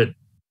follow it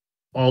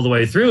all the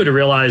way through to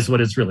realize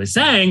what it's really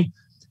saying,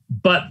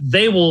 but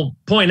they will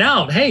point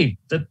out, hey,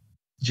 that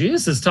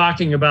Jesus is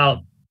talking about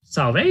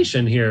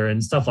salvation here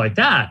and stuff like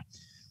that.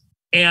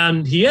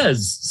 And he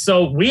is.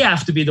 So we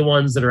have to be the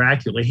ones that are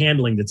accurately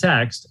handling the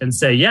text and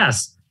say,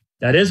 yes,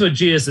 that is what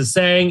Jesus is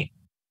saying,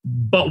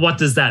 but what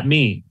does that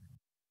mean?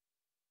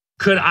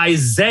 Could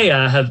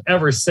Isaiah have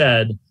ever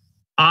said,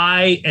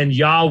 I and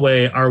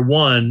Yahweh are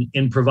one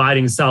in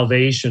providing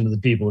salvation to the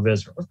people of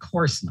Israel? Of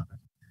course not.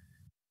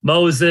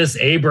 Moses,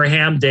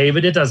 Abraham,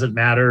 David, it doesn't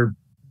matter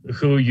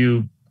who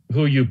you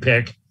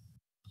pick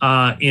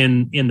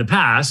in the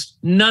past.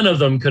 None of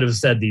them could have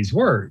said these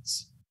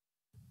words.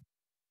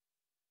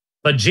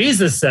 But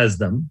Jesus says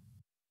them.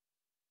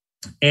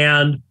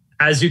 And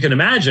as you can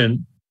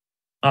imagine,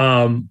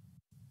 the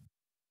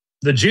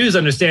Jews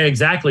understand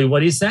exactly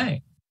what he's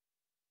saying.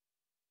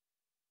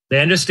 They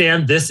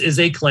understand this is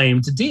a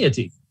claim to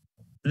deity.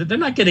 They're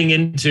not getting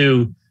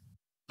into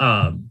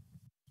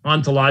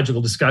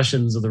ontological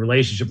discussions of the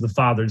relationship of the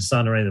Father and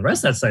Son or any of the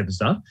rest of that type of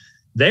stuff.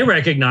 They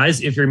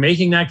recognize if you're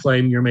making that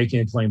claim, you're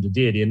making a claim to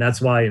deity. And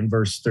that's why in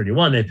verse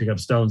 31, they pick up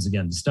stones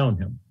again to stone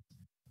him.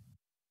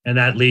 And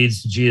that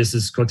leads to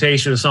Jesus'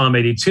 quotation of Psalm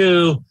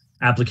 82,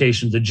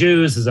 application to the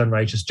Jews as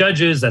unrighteous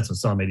judges. That's what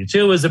Psalm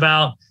 82 is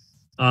about.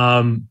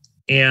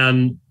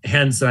 And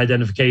hence an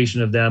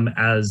identification of them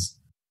as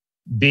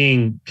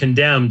being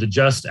condemned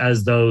just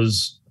as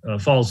those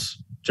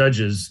false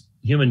judges,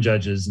 human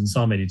judges in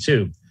Psalm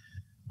 82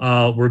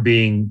 were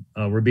being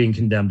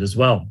condemned as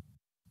well.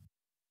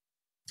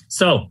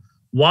 So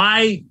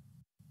why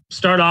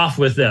start off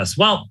with this?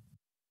 Well,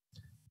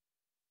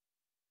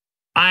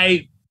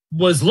 I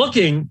was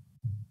looking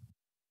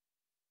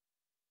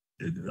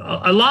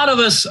a lot of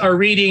us are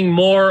reading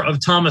more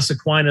of Thomas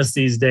Aquinas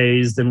these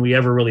days than we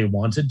ever really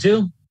wanted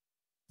to.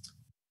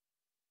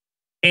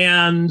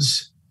 And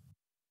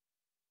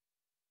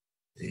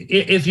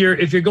if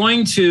you're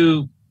going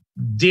to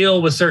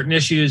deal with certain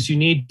issues, you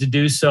need to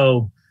do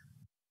so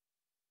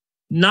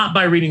not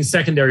by reading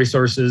secondary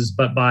sources,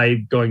 but by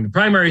going to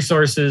primary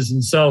sources.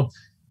 And so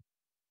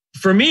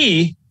for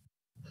me,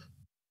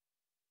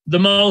 the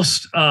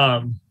most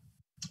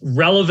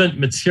relevant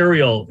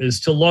material is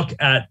to look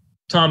at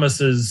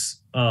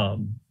Thomas's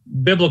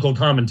biblical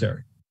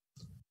commentary.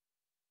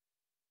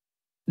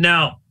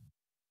 Now,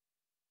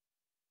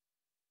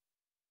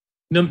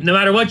 no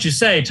matter what you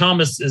say,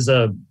 Thomas is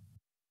a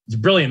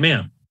brilliant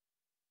man.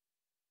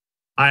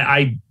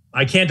 I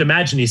can't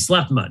imagine he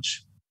slept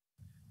much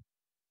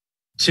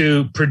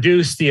to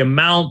produce the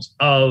amount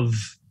of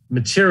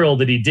material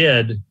that he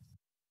did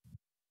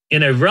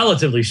in a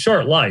relatively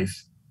short life.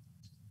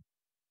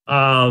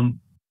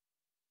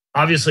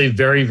 Obviously,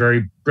 very,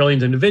 very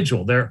brilliant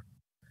individual. There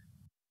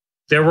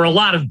were a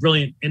lot of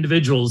brilliant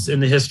individuals in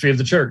the history of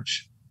the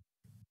church.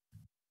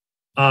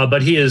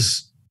 But he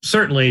is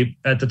certainly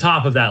at the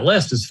top of that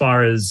list as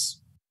far as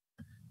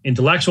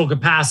intellectual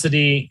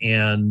capacity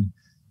and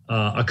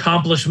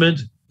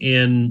accomplishment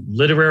in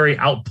literary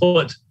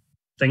output,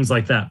 things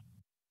like that.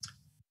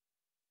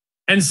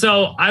 And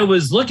so I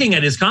was looking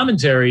at his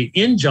commentary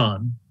in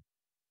John,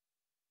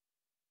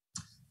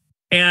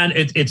 and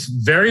it's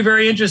very,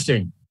 very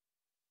interesting.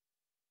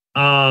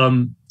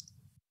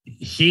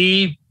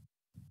 He,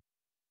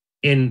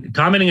 in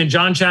commenting in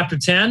John chapter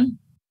 10,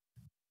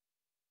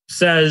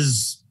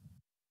 says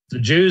the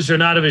Jews are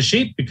not of his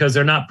sheep because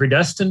they're not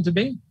predestined to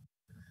be.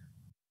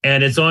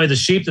 And it's only the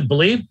sheep that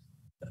believe.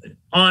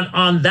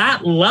 On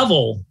that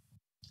level,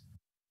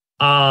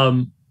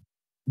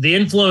 the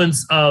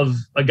influence of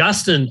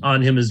Augustine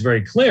on him is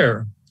very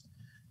clear.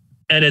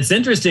 And it's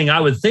interesting. I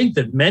would think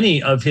that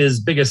many of his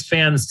biggest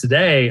fans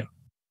today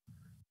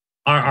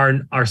are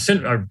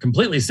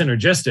completely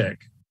synergistic.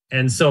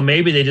 And so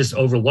maybe they just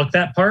overlook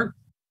that part.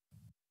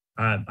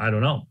 I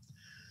don't know.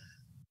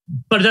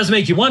 But it does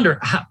make you wonder,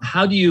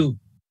 how do you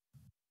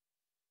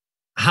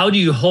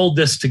hold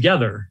this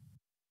together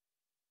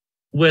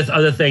with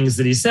other things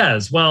that he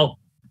says? Well,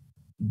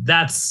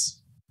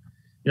 that's,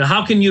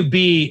 how can you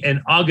be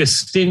an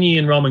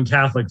Augustinian Roman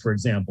Catholic, for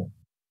example?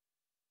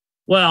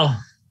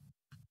 Well,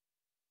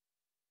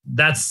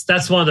 that's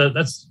what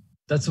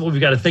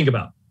we've got to think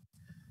about.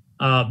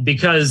 But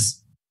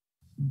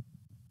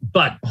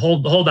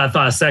hold that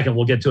thought a second.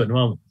 We'll get to it in a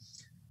moment.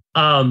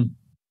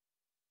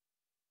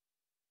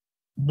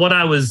 What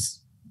I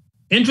was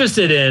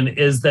interested in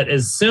is that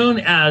as soon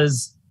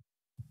as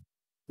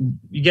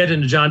you get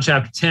into John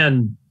chapter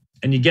 10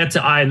 and you get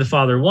to I and the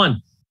Father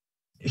one,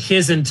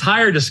 his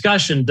entire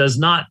discussion does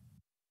not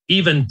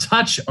even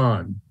touch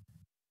on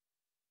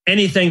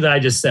anything that I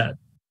just said.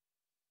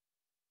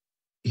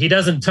 He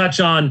doesn't touch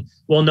on,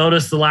 well,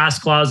 notice the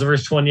last clause of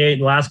verse 28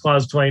 and the last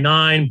clause of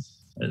 29,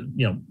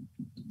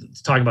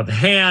 it's talking about the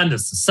hand,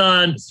 it's the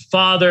Son, it's the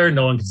Father.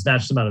 No one can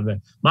snatch them out of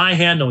my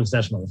hand. No one can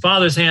snatch them out of the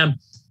Father's hand.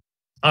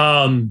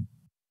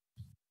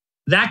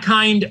 That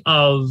kind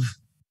of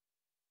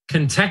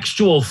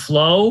contextual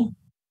flow,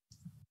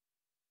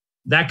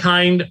 that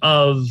kind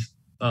of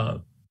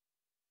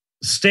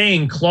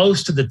staying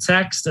close to the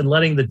text and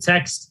letting the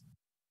text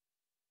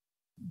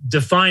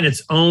define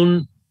its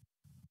own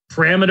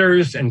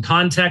parameters and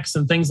context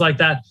and things like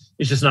that,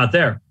 is just not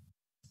there.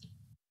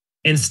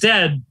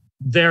 Instead,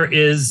 there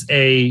is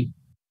a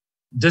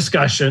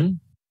discussion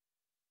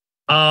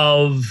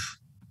of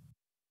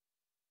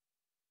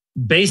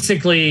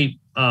basically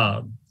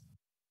a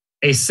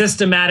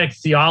systematic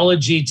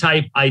theology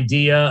type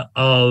idea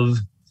of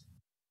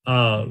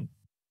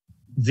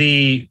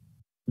the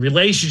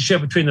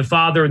relationship between the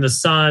Father and the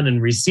Son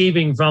and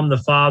receiving from the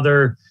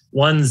Father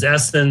one's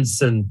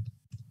essence, and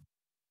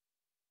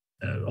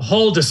a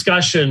whole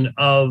discussion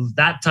of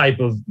that type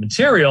of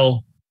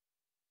material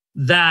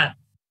that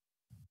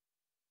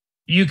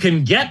you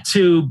can get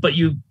to, but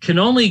you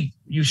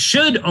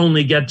should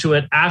only get to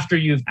it after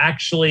you've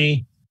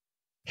actually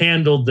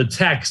handled the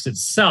text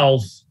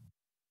itself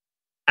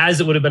as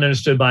it would have been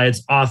understood by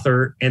its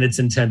author and its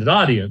intended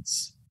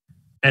audience.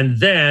 And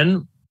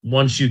then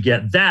once you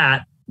get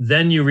that,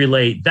 then you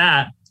relate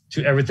that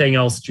to everything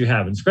else that you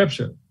have in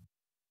Scripture.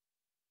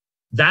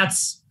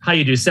 That's how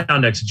you do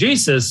sound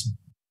exegesis.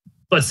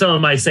 But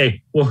someone might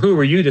say, well, who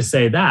are you to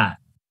say that?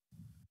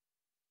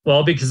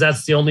 Well, because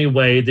that's the only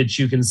way that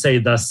you can say,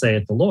 thus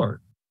saith the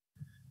Lord.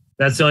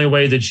 That's the only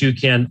way that you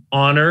can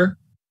honor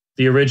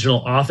the original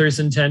author's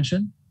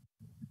intention,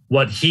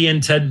 what he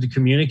intended to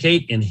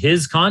communicate in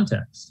his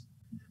context.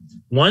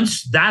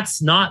 Once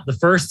that's not the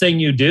first thing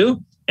you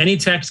do, any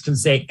text can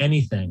say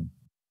anything.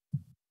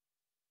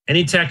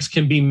 Any text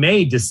can be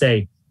made to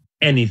say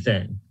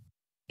anything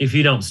if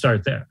you don't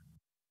start there.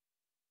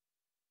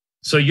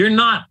 So you're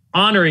not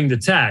honoring the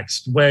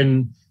text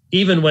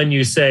even when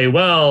you say,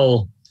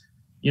 well,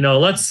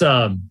 let's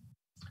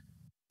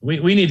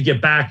we need to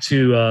get back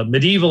to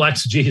medieval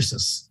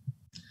exegesis.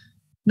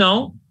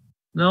 No,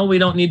 No, we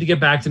don't need to get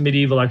back to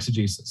medieval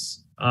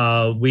exegesis.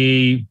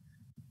 We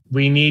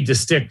need to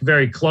stick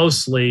very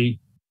closely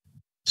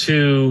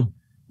to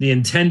the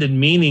intended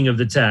meaning of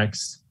the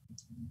text,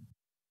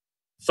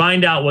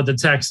 find out what the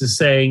text is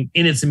saying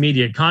in its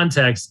immediate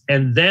context,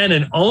 and then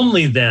and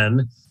only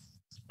then,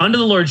 under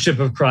the lordship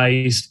of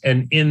Christ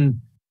and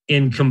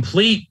in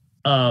complete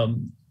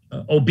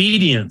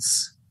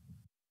obedience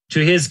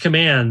to his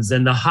commands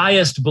and the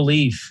highest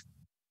belief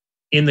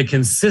in the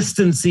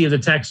consistency of the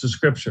text of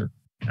Scripture.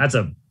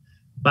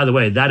 By the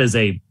way, that is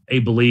a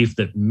belief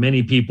that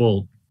many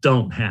people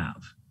don't have.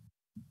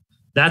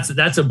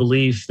 That's a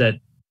belief that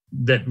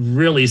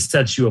really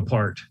sets you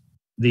apart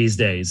these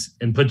days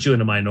and puts you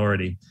in a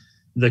minority.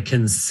 The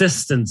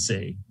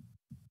consistency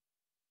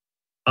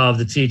of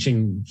the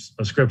teachings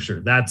of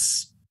Scripture.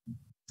 That's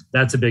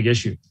a big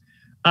issue.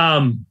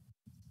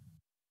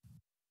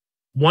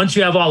 Once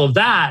you have all of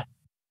that,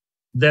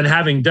 then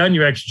having done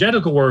your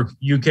exegetical work,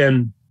 you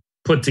can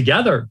put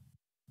together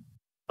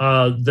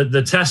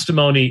the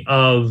testimony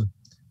of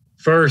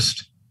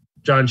first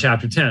John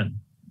chapter 10,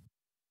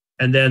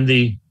 and then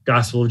the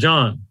Gospel of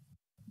John,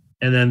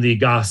 and then the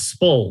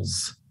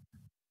Gospels,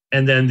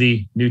 and then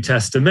the New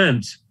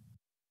Testament,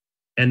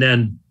 and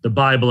then the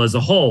Bible as a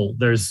whole.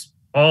 There's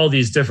all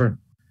these different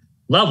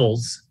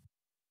levels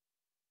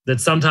that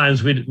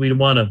sometimes we'd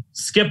want to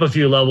skip a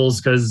few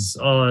levels because,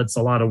 it's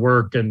a lot of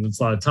work and it's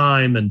a lot of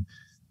time. And,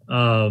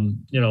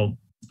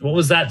 what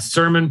was that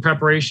sermon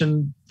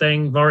preparation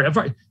thing?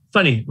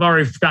 Funny, I've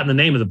already forgotten the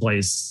name of the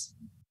place.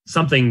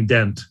 Something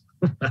Dent.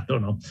 I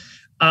don't know.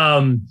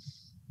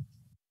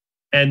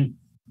 And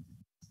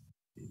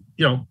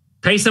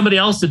pay somebody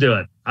else to do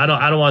it. I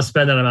don't want to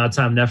spend that amount of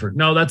time and effort.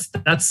 No,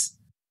 that's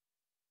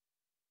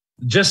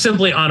just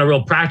simply on a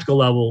real practical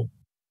level.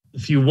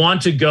 If you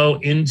want to go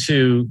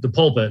into the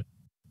pulpit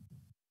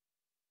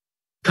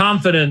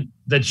confident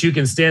that you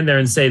can stand there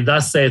and say,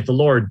 "Thus saith the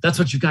Lord," that's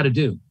what you've got to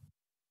do.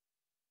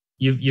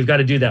 You've got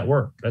to do that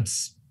work.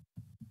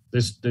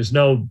 There's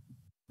no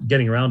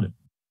getting around it.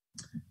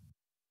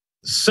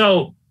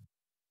 So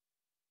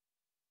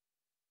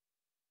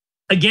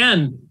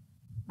again,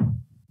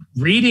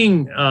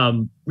 reading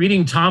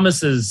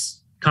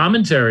Thomas's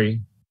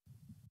commentary,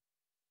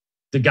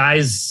 the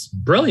guy's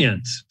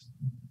brilliant,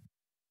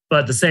 but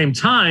at the same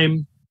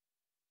time,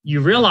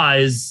 you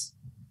realize,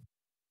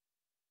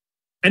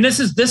 and this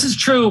is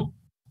true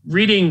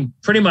reading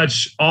pretty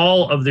much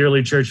all of the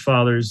early church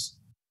fathers,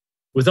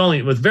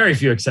 with very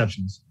few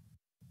exceptions.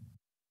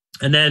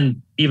 And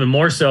then even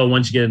more so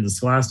once you get into the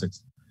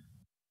scholastics.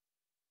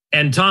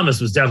 And Thomas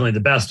was definitely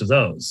the best of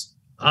those.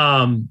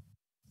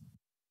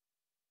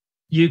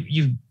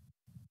 You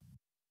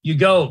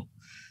go,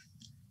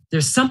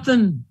 there's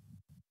something,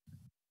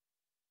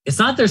 it's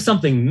not there's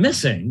something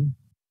missing,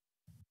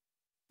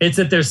 it's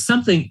that there's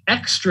something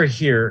extra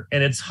here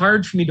and it's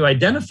hard for me to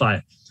identify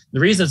it. The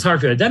reason it's hard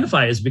for you to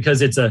identify is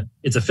because it's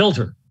a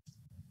filter.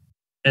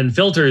 And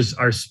filters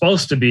are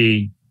supposed to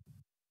be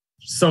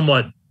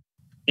somewhat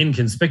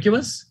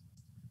inconspicuous.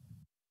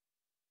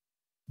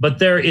 But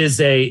there is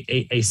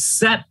a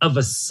set of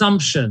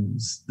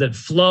assumptions that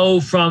flow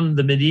from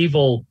the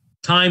medieval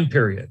time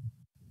period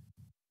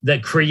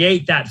that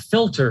create that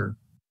filter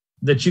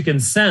that you can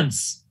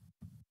sense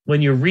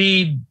when you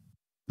read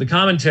the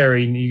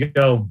commentary and you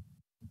go,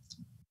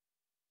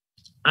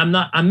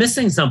 I'm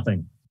missing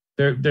something.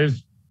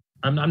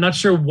 I'm not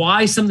sure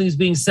why something's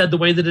being said the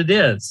way that it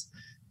is.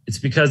 It's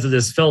because of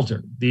this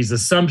filter, these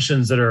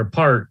assumptions that are a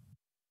part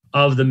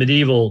of the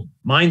medieval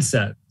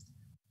mindset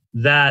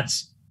that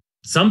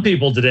some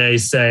people today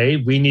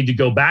say we need to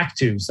go back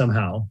to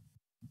somehow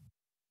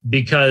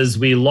because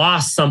we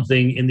lost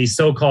something in the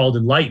so-called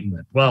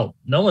Enlightenment. Well,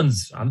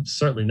 I'm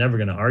certainly never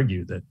going to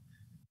argue that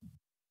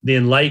the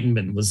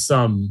Enlightenment was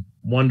some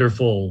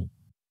wonderful,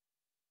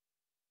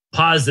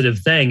 positive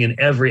thing in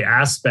every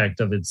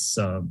aspect of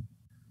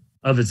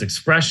its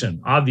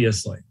expression,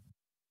 obviously.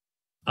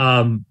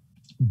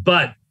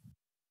 But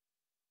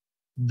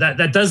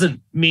that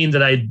doesn't mean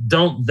that I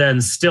don't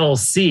then still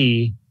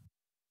see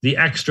the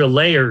extra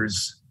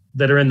layers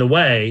that are in the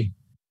way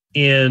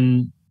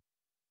in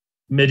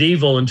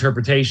medieval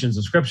interpretations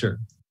of Scripture.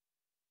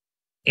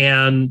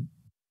 And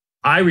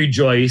I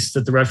rejoice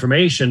that the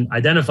Reformation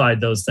identified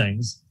those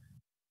things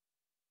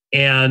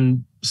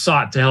and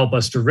sought to help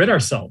us to rid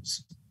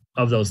ourselves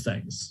of those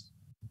things,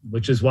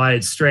 which is why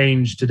it's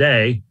strange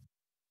today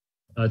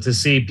to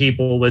see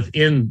people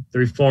within the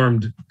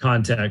Reformed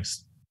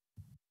context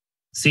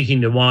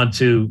seeking to want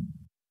to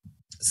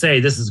say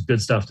this is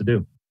good stuff to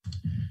do.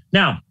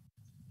 Now,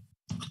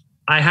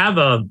 I have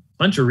a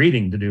bunch of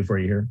reading to do for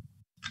you here,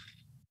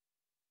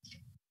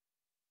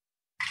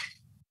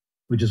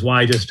 which is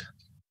why I just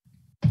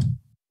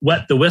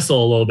wet the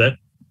whistle a little bit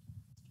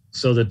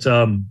so that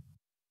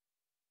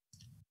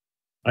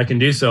I can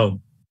do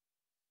so.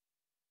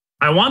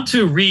 I want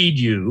to read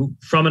you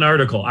from an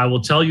article. I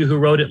will tell you who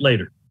wrote it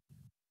later.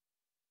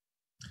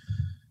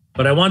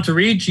 But I want to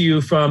read to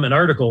you from an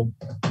article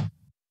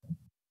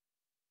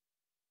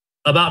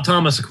about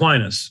Thomas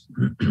Aquinas.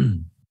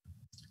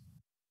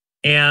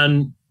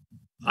 And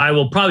I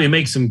will probably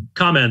make some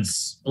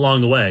comments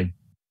along the way,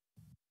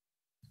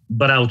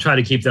 but I will try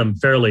to keep them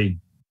fairly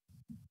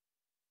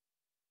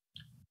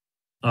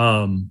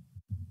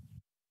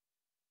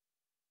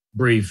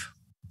brief.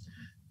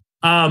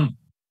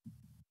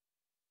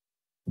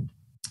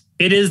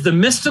 It is the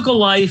mystical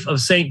life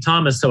of St.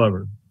 Thomas,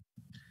 however,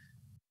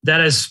 that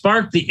has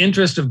sparked the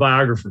interest of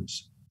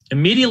biographers.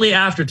 Immediately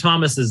after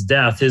Thomas's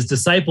death, his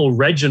disciple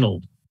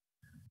Reginald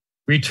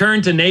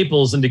returned to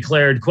Naples and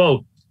declared,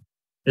 quote,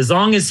 "As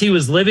long as he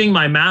was living,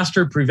 my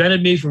master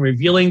prevented me from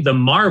revealing the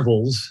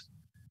marvels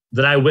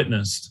that I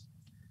witnessed.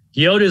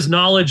 He owed his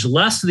knowledge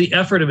less to the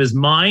effort of his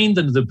mind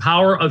than to the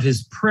power of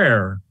his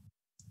prayer.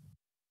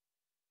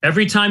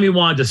 Every time he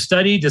wanted to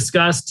study,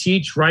 discuss,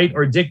 teach, write,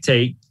 or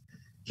dictate,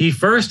 he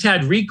first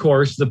had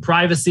recourse to the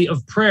privacy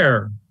of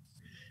prayer,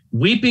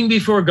 weeping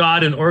before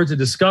God in order to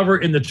discover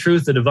in the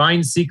truth the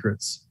divine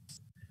secrets.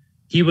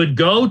 He would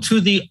go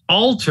to the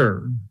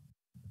altar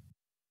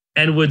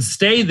and would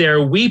stay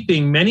there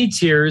weeping many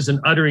tears and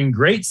uttering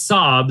great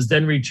sobs,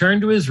 then return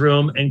to his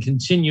room and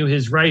continue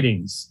his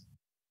writings."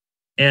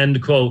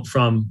 End quote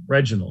from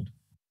Reginald.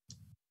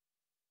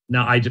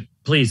 Now,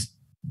 please,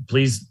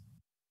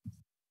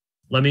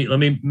 let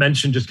me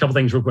mention just a couple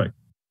things real quick.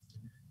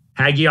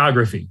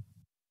 Hagiography.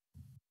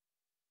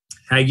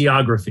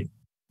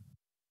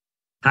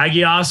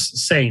 Hagios,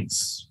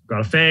 saints.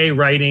 Graphe,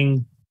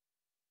 writing.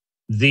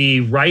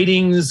 The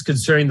writings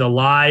concerning the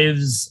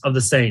lives of the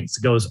saints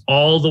goes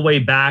all the way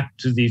back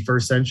to the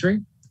 1st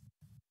century.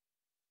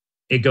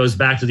 It goes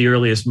back to the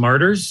earliest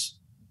martyrs.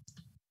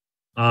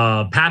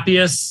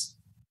 Papias,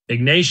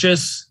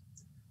 Ignatius,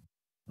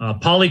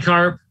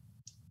 Polycarp.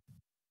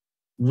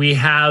 We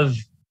have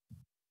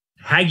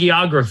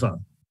Hagiography,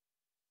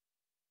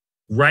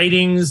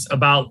 writings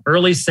about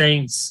early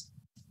saints,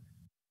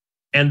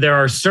 and there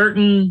are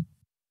certain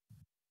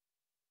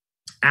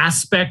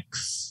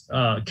aspects,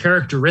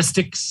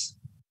 characteristics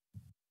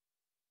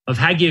of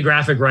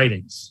hagiographic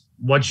writings.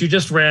 What I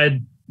just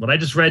read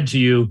to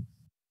you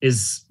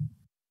is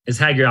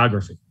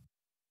hagiography.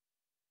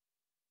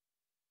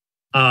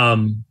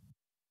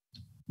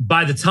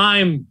 By the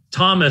time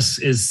Thomas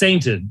is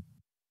sainted,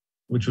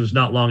 which was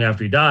not long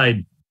after he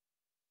died,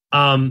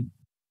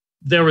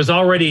 there was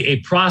already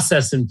a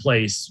process in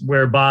place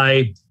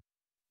whereby,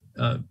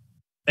 and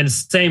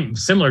it's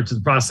similar to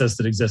the process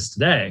that exists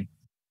today,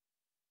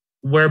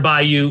 whereby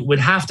you would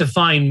have to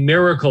find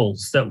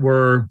miracles that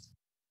were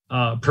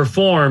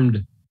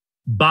performed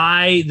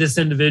by this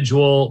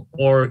individual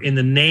or in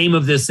the name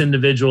of this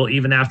individual,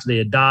 even after they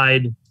had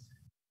died.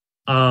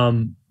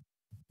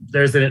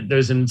 There's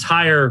an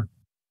entire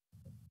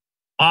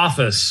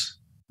office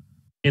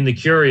in the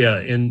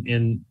Curia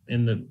in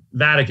the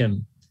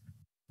Vatican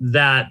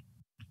that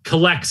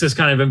collects this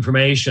kind of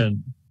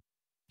information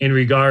in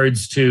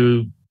regards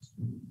to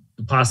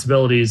the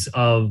possibilities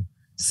of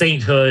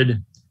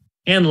sainthood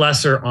and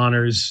lesser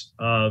honors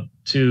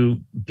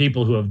to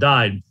people who have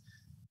died.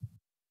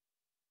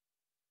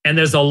 And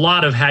there's a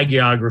lot of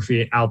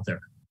hagiography out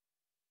there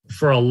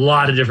for a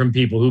lot of different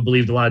people who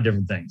believed a lot of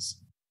different things.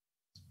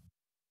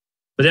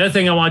 But the other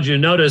thing I want you to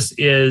notice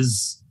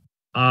is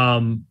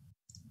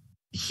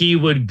he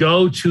would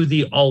go to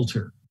the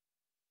altar.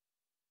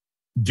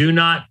 Do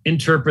not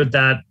interpret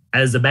that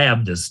as a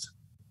Baptist.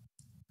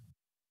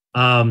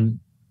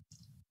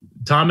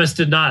 Thomas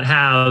did not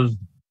have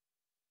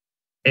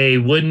a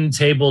wooden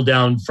table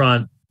down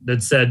front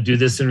that said, "Do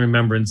this in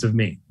remembrance of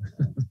me."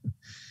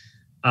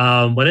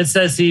 When it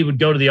says he would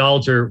go to the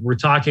altar, we're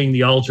talking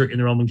the altar in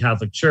the Roman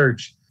Catholic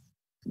Church,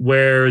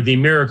 where the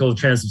miracle of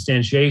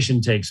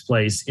transubstantiation takes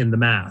place in the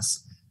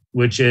Mass,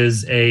 which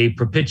is a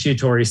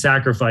propitiatory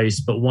sacrifice,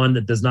 but one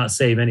that does not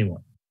save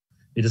anyone.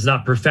 It does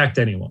not perfect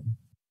anyone.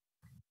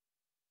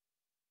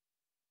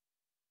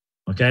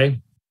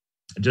 Okay?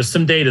 Just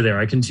some data there.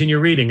 I continue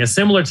reading. A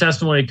similar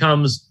testimony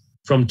comes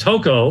from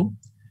Tocco.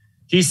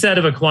 He said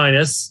of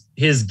Aquinas,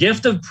 "His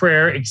gift of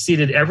prayer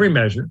exceeded every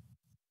measure.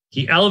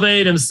 He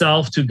elevated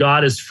himself to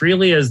God as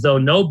freely as though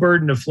no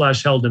burden of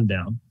flesh held him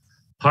down.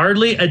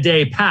 Hardly a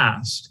day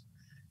passed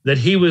that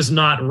he was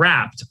not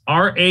rapt,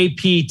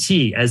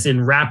 R-A-P-T, as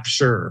in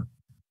rapture,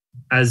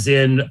 as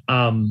in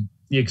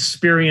the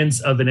experience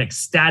of an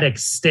ecstatic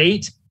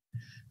state,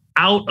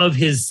 out of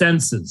his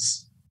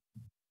senses.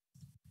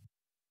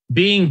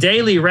 Being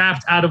daily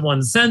wrapped out of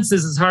one's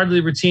senses is hardly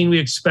the routine we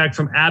expect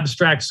from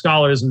abstract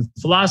scholars and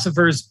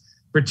philosophers,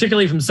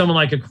 particularly from someone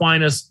like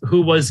Aquinas,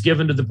 who was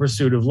given to the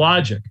pursuit of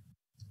logic.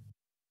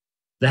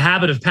 The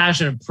habit of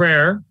passionate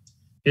prayer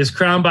is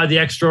crowned by the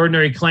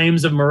extraordinary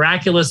claims of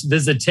miraculous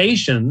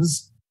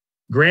visitations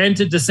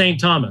granted to St.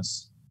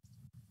 Thomas.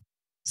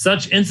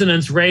 Such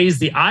incidents raise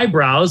the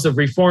eyebrows of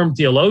Reformed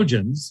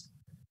theologians,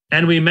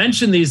 and we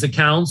mention these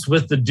accounts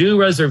with the due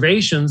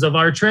reservations of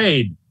our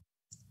trade.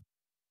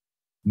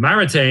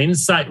 Maritain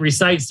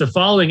recites the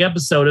following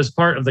episode as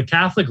part of the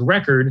Catholic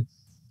record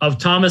of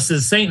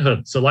Thomas's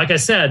sainthood. So like I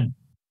said,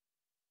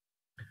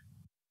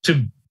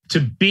 to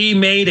be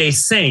made a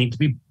saint, to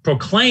be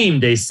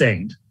proclaimed a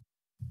saint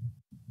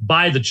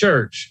by the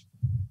church,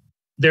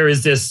 there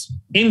is this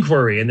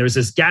inquiry and there's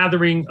this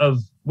gathering of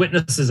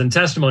witnesses and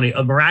testimony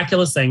of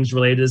miraculous things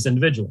related to this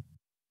individual.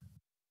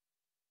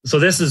 So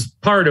this is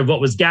part of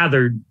what was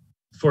gathered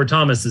for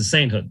Thomas's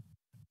sainthood.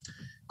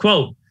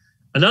 Quote,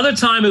 another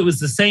time it was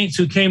the saints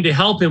who came to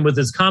help him with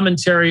his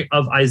commentary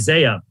of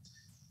Isaiah.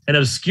 An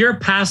obscure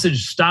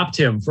passage stopped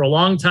him. For a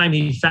long time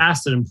he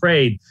fasted and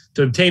prayed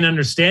to obtain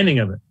understanding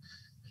of it.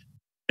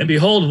 And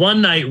behold,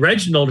 one night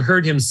Reginald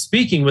heard him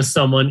speaking with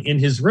someone in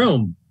his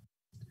room.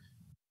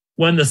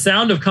 When the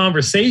sound of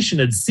conversation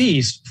had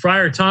ceased,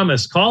 Friar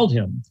Thomas called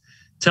him,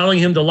 telling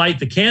him to light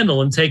the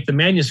candle and take the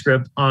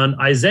manuscript on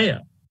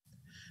Isaiah.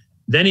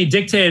 Then he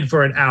dictated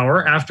for an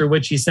hour, after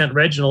which he sent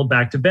Reginald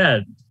back to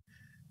bed.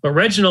 But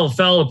Reginald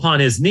fell upon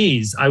his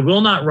knees. I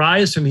will not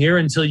rise from here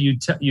until you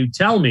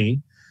tell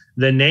me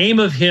the name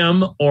of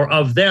him or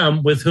of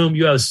them with whom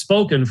you have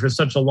spoken for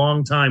such a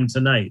long time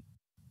tonight.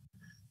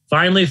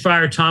 Finally,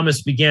 Friar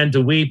Thomas began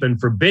to weep, and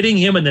forbidding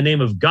him in the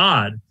name of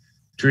God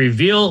to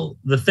reveal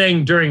the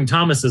thing during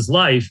Thomas's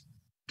life,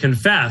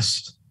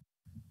 confessed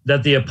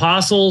that the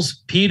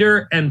apostles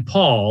Peter and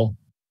Paul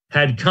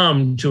had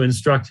come to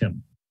instruct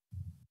him.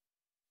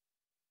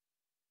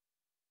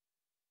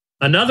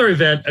 Another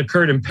event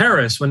occurred in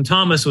Paris when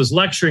Thomas was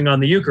lecturing on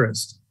the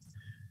Eucharist.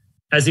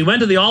 As he went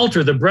to the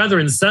altar, the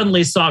brethren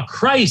suddenly saw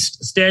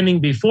Christ standing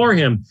before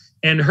him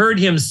and heard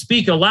him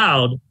speak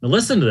aloud. Now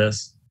listen to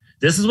this.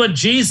 This is what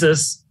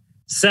Jesus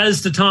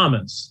says to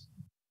Thomas.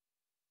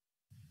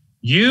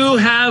 You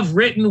have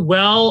written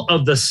well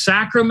of the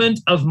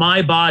sacrament of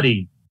my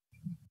body,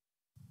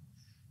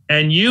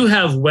 and you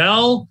have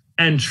well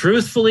and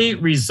truthfully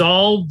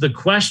resolved the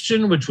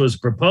question which was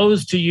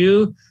proposed to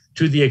you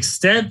to the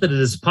extent that it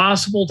is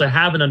possible to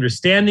have an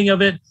understanding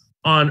of it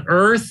on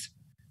earth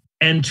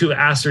and to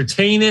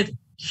ascertain it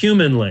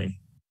humanly.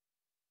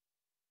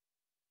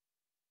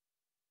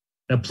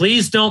 Now,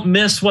 please don't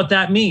miss what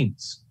that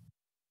means.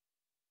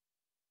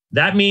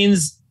 That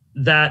means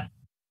that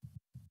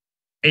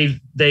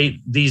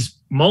these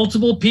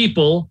multiple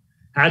people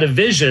had a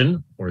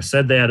vision, or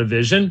said they had a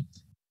vision,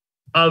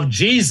 of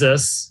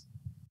Jesus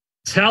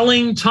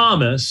telling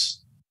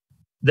Thomas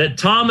that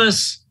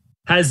Thomas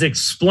has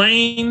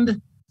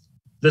explained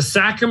the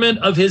sacrament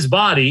of his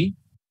body,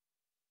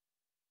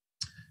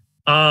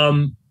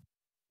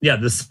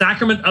 the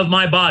sacrament of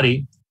my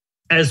body,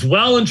 as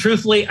well and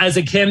truthfully as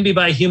it can be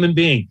by a human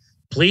being.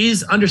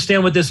 Please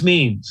understand what this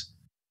means.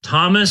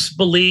 Thomas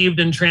believed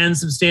in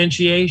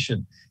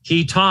transubstantiation.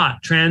 He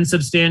taught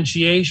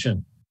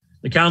transubstantiation.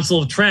 The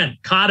Council of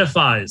Trent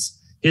codifies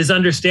his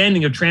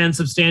understanding of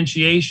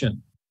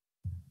transubstantiation,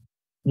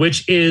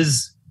 which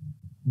is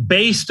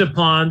based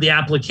upon the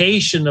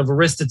application of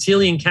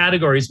Aristotelian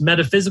categories,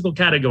 metaphysical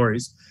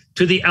categories,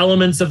 to the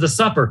elements of the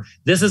supper.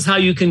 This is how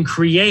you can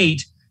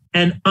create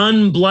an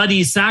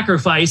unbloody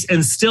sacrifice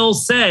and still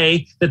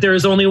say that there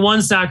is only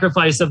one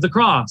sacrifice of the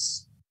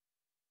cross.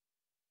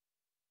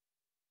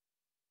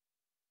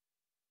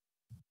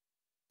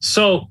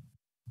 So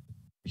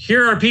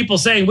here are people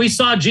saying, we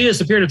saw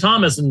Jesus appear to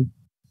Thomas, and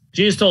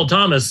Jesus told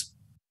Thomas,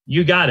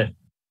 you got it.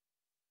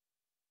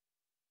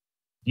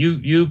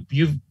 You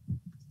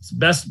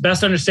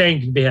best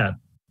understanding can be had.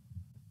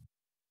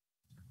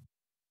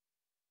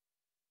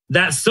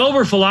 That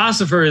sober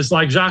philosophers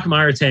like Jacques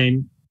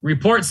Maritain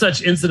report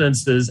such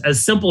incidences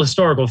as simple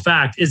historical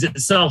fact is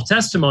itself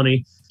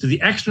testimony to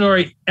the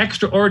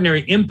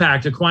extraordinary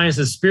impact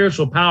Aquinas'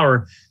 spiritual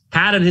power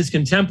had on his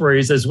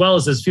contemporaries as well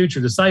as his future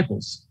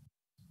disciples.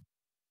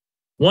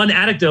 One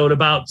anecdote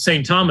about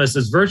St. Thomas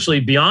is virtually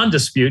beyond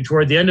dispute.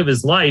 Toward the end of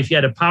his life, he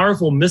had a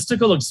powerful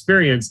mystical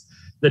experience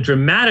that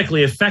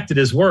dramatically affected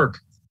his work.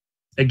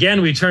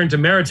 Again, we turn to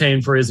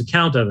Maritain for his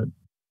account of it.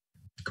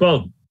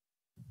 Quote,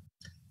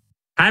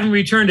 having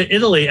returned to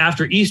Italy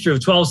after Easter of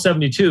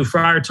 1272,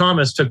 Friar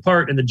Thomas took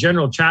part in the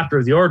general chapter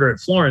of the order at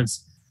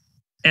Florence,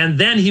 and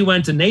then he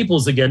went to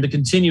Naples again to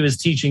continue his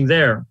teaching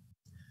there.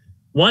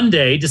 One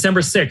day,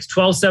 December 6,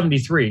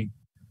 1273,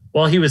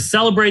 while he was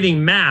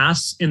celebrating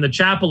Mass in the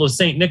chapel of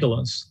St.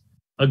 Nicholas,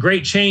 a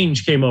great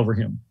change came over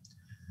him.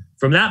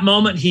 From that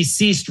moment, he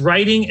ceased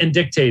writing and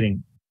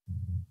dictating.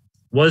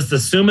 Was the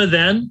Summa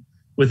then,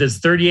 with its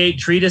 38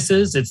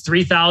 treatises, its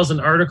 3,000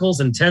 articles,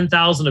 and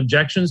 10,000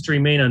 objections, to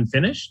remain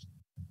unfinished?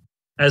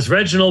 As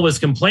Reginald was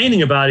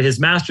complaining about it, his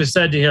master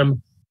said to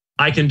him,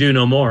 I can do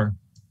no more.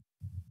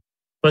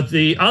 But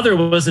the other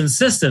was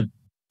insistent.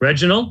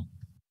 Reginald,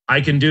 I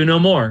can do no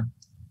more.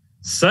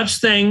 Such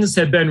things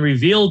have been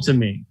revealed to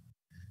me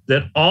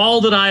that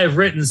all that I have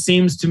written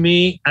seems to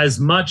me as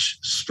much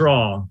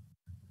straw.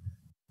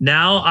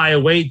 Now I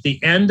await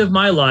the end of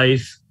my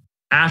life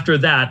after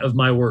that of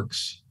my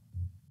works.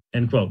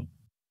 End quote.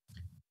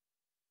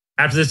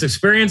 After this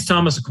experience,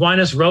 Thomas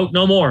Aquinas wrote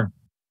no more.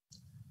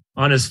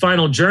 On his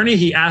final journey,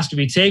 he asked to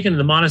be taken to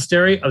the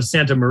monastery of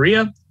Santa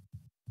Maria.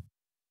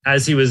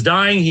 As he was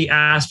dying, he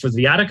asked for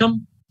the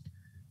viaticum.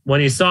 When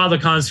he saw the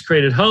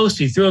consecrated host,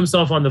 he threw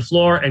himself on the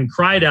floor and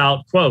cried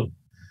out, quote,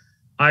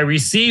 I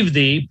receive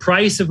thee,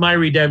 price of my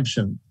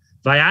redemption,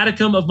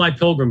 viaticum of my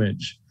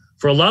pilgrimage,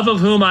 for love of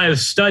whom I have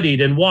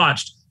studied and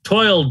watched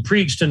toiled,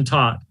 preached, and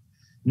taught.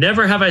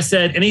 Never have I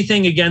said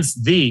anything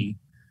against thee,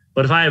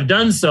 but if I have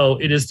done so,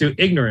 it is through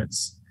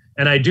ignorance.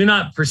 And I do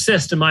not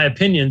persist in my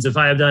opinions. If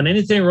I have done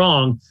anything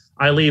wrong,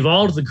 I leave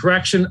all to the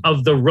correction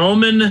of the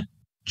Roman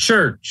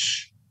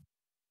Church.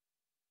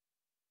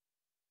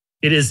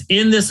 It is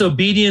in this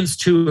obedience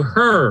to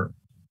her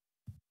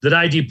that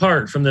I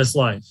depart from this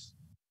life.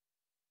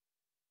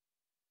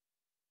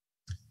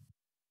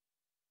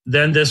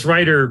 Then this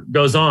writer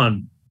goes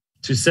on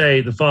to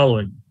say the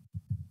following.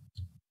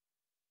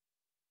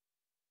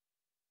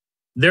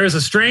 There is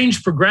a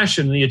strange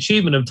progression in the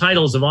achievement of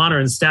titles of honor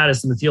and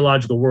status in the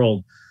theological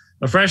world.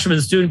 A freshman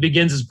student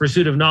begins his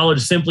pursuit of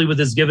knowledge simply with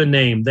his given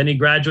name. Then he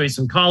graduates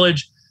from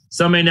college.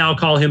 Some may now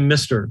call him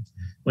Mr.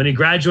 When he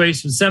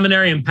graduates from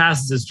seminary and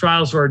passes his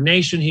trials for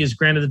ordination, he is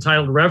granted the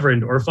title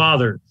Reverend or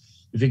Father.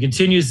 If he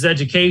continues his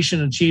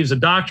education and achieves a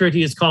doctorate,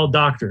 he is called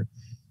Doctor.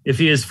 If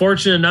he is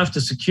fortunate enough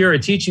to secure a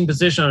teaching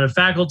position on a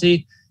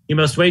faculty, he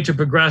must wait to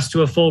progress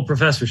to a full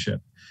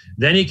professorship.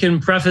 Then he can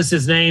preface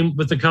his name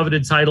with the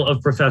coveted title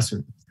of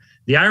Professor.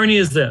 The irony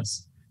is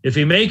this. If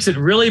he makes it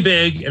really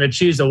big and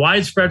achieves a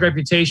widespread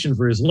reputation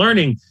for his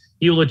learning,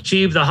 he will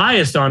achieve the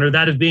highest honor,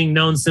 that of being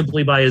known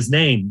simply by his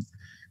name.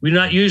 We do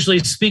not usually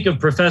speak of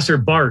Professor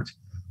Bart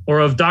or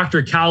of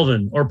Dr.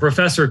 Calvin or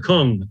Professor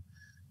Kung.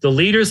 The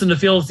leaders in the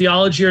field of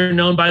theology are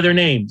known by their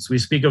names. We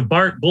speak of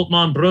Bart,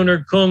 Bultmann,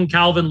 Brunner, Kung,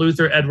 Calvin,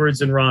 Luther,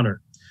 Edwards, and Rahner.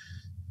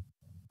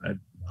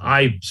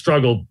 I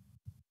struggle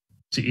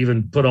to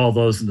even put all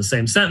those in the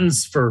same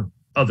sentence for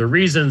other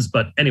reasons,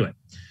 but anyway.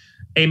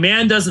 A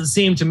man doesn't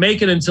seem to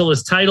make it until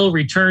his title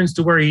returns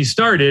to where he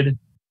started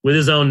with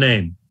his own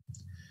name.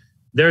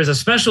 There is a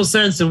special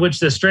sense in which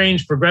this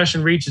strange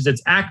progression reaches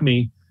its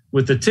acme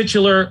with the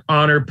titular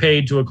honor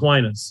paid to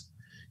Aquinas.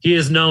 He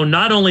is known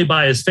not only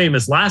by his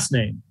famous last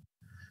name,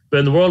 but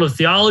in the world of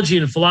theology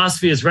and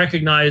philosophy is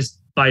recognized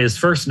by his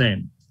first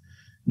name.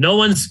 No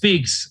one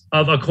speaks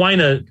of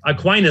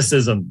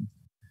Aquinasism.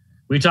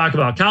 We talk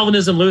about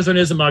Calvinism,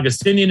 Lutheranism,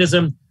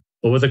 Augustinianism,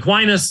 but with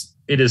Aquinas,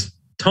 it is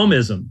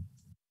Thomism.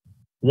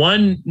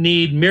 One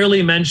need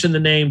merely mention the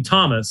name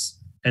Thomas,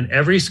 and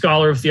every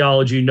scholar of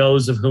theology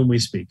knows of whom we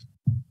speak.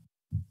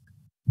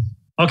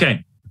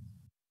 Okay,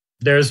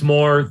 there's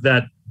more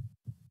that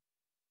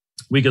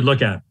we could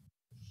look at.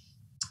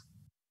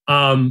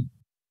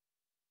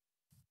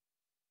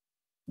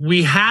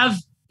 We have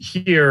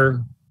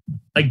here,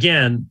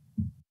 again,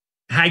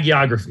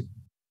 hagiography.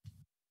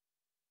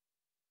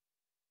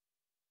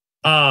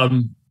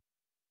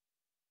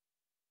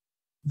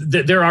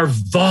 There are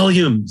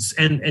volumes,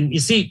 and you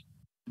see,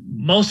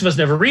 most of us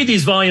never read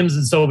these volumes,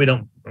 and so we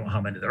don't know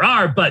how many there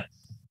are, but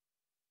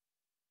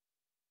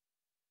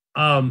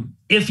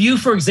if you,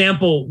 for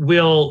example,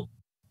 will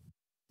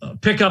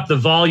pick up the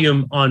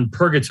volume on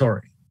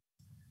purgatory,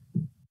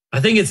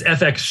 I think it's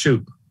F.X.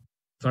 Shoup,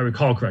 if I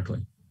recall correctly,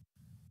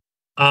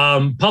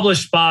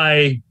 published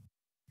by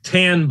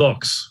Tan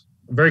Books,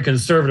 a very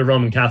conservative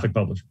Roman Catholic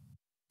publisher,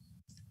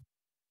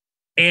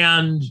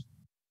 and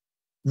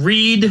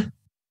read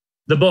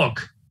the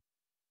book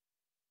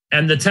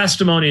and the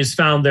testimonies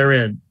found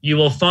therein. You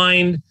will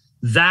find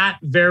that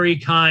very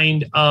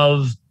kind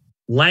of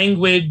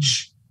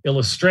language,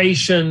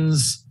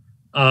 illustrations,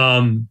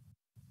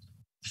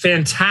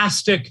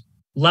 fantastic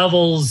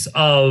levels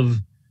of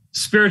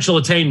spiritual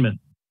attainment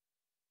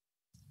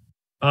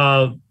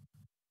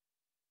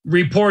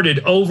reported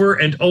over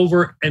and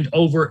over and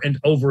over and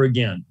over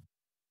again.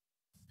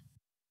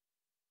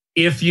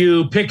 If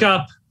you pick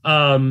up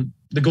the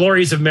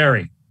Glories of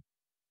Mary,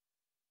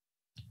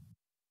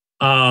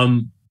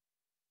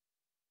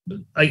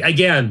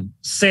 again,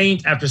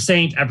 saint after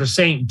saint after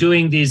saint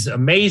doing these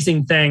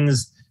amazing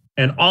things,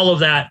 and all of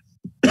that,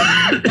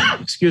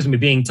 excuse me,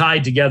 being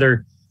tied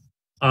together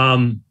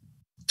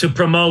to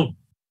promote,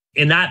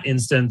 in that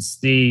instance,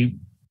 the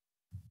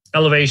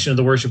elevation of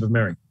the worship of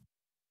Mary.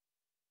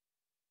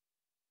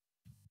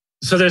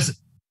 So there's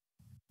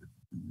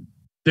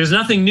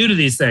nothing new to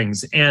these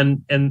things,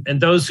 and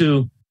those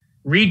who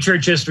read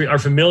church history are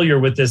familiar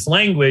with this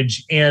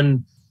language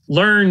and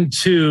learn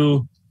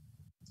to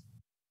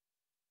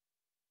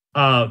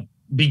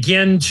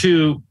begin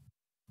to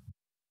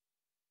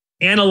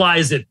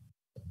analyze it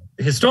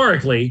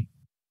historically,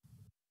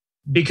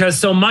 because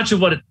so much of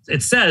what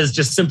it says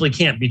just simply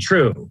can't be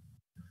true.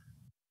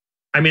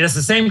 I mean, it's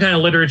the same kind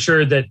of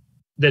literature that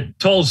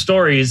told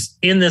stories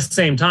in this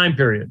same time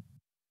period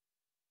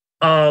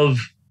of,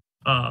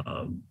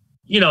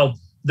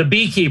 the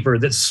beekeeper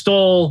that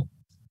stole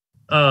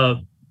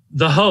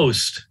the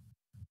host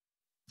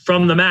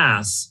from the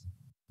mass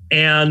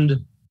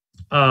and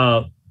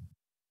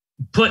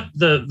put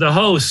the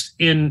host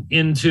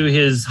into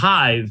his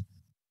hive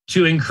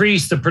to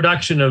increase the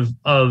production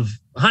of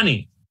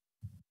honey.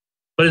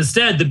 But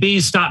instead, the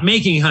bees stopped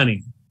making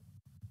honey.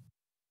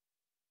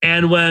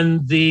 And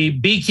when the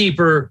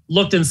beekeeper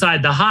looked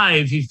inside the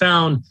hive, he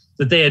found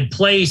that they had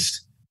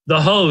placed the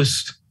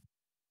host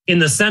in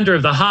the center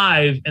of the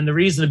hive. And the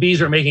reason the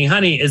bees weren't making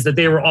honey is that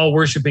they were all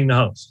worshiping the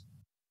host.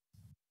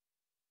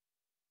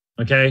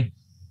 Okay?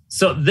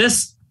 So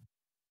this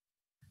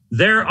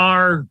There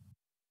are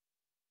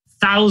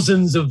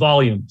thousands of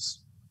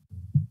volumes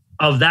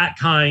of that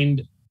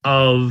kind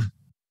of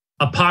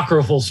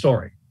apocryphal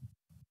story.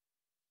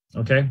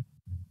 Okay?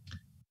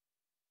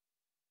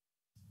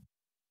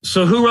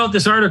 So who wrote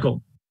this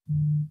article?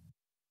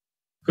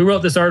 Who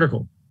wrote this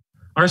article?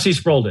 R.C.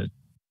 Sproul did.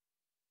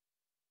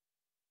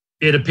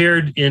 It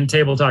appeared in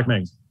Table Talk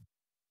magazine.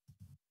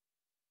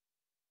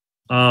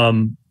 Let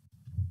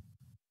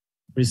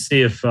me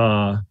see if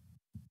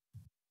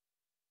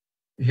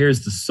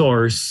here's the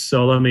source.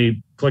 So let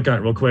me click on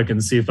it real quick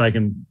and see if I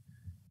can.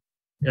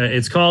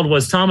 It's called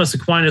 "Was Thomas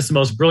Aquinas the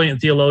Most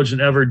Brilliant Theologian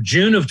Ever?"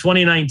 June of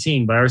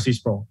 2019 by R.C.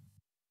 Sproul.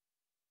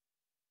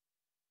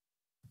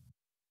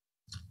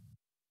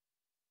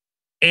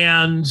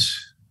 And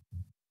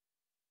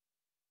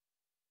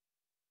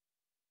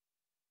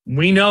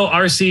we know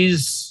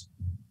R.C.'s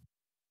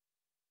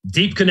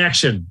deep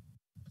connection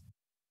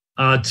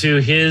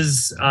to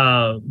his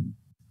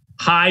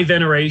high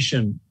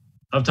veneration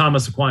of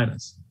Thomas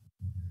Aquinas.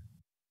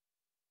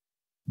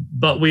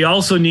 But we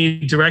also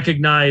need to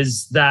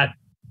recognize that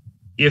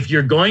if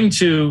you're going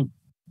to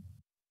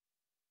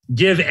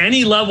give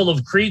any level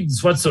of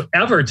credence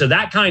whatsoever to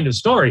that kind of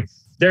story,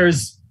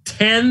 there's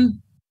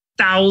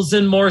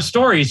 10,000 more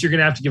stories you're going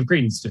to have to give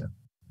credence to.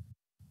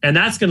 And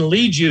that's going to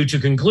lead you to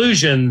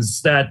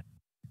conclusions that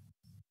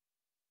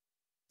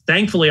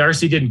thankfully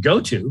RC didn't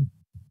go to,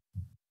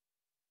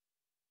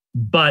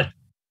 but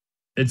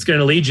it's going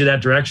to lead you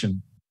that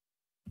direction.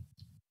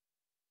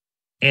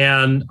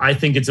 And I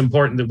think it's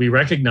important that we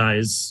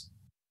recognize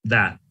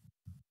that.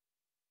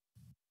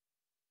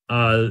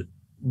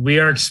 We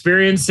are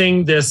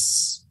experiencing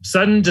this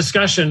sudden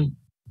discussion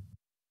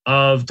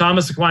of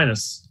Thomas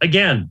Aquinas.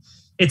 Again,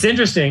 it's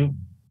interesting,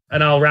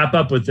 and I'll wrap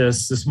up with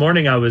this. This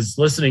morning I was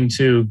listening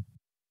to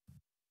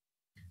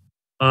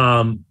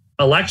a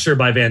lecture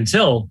by Van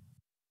Til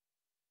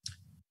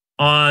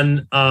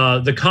on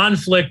the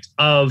conflict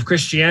of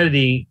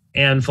Christianity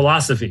and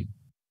philosophy.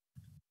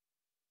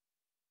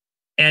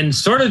 And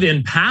sort of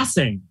in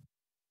passing,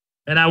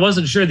 and I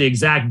wasn't sure the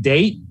exact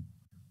date,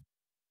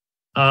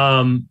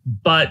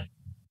 but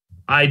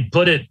I'd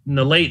put it in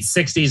the late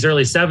 60s,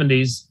 early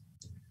 70s,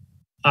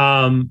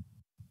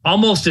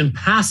 almost in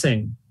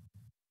passing,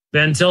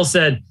 Van Til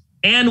said,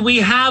 and we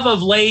have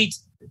of late,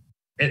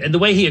 and the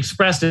way he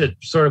expressed it,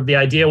 sort of the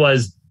idea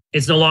was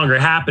it's no longer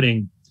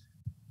happening,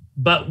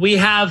 but we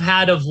have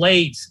had of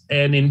late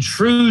an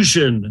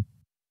intrusion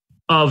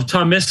of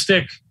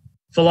Thomistic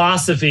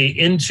philosophy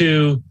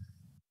into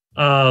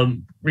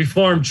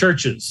Reformed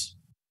churches.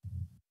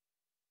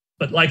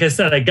 But like I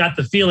said, I got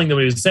the feeling that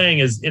what he was saying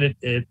is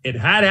it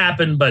had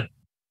happened, but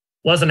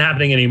wasn't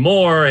happening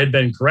anymore, had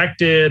been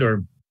corrected,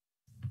 or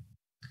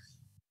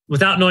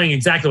without knowing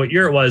exactly what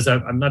year it was,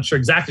 I'm not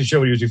exactly sure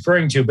what he was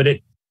referring to, but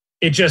it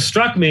just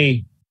struck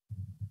me,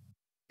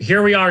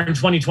 here we are in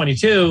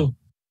 2022,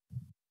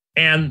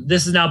 and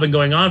this has now been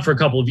going on for a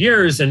couple of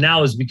years, and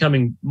now is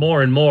becoming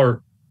more and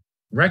more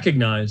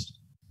recognized.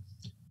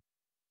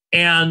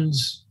 And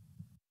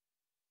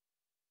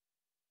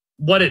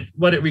what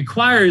it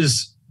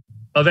requires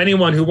of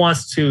anyone who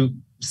wants to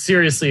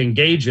seriously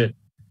engage it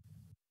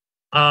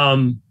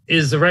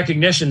is the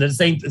recognition that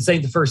this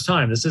ain't the first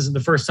time. This isn't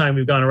the first time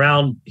we've gone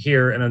around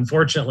here. And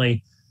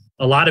unfortunately,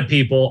 a lot of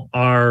people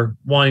are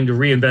wanting to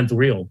reinvent the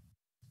wheel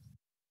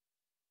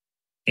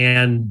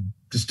and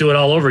just do it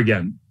all over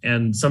again.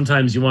 And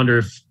sometimes you wonder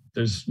if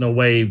there's no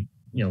way,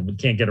 we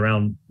can't get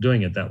around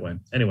doing it that way.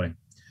 Anyway,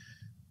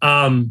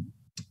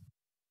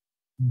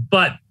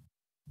 but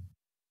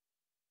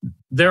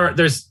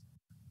there's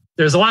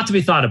a lot to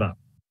be thought about.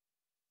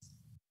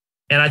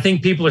 And I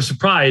think people are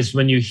surprised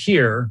when you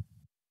hear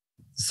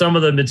some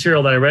of the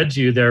material that I read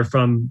to you there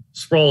from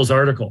Sproul's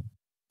article.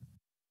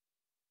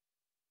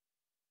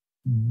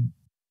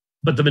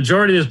 But the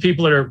majority of those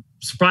people that are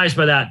surprised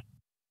by that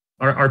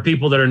are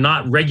people that are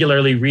not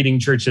regularly reading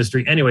church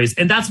history anyways.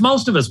 And that's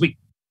most of us.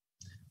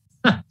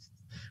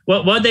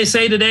 What'd they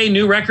say today?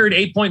 New record,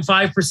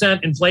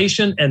 8.5%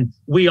 inflation. And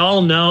we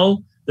all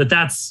know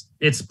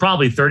it's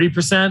probably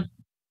 30%.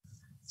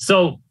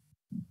 So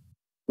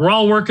we're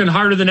all working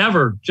harder than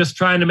ever, just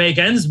trying to make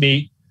ends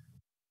meet.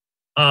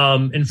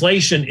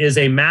 Inflation is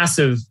a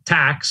massive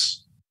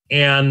tax,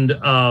 and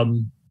I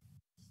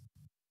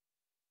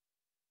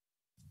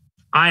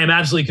am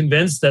absolutely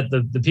convinced that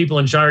the people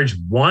in charge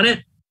want it.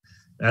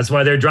 That's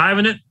why they're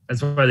driving it.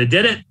 That's why they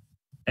did it.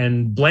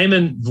 And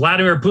blaming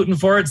Vladimir Putin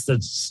for it's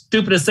the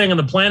stupidest thing on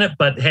the planet.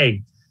 But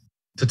hey,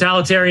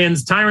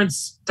 totalitarians,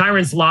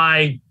 tyrants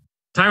lie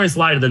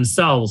to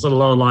themselves, let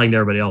alone lying to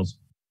everybody else.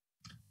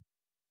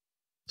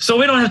 So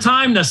we don't have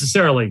time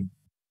necessarily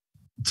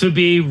to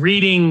be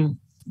reading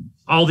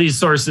all these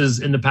sources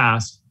in the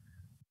past.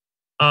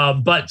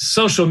 But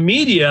social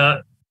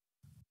media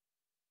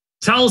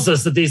tells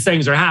us that these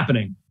things are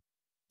happening.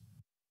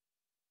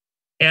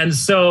 And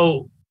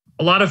so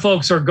a lot of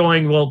folks are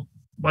going, well,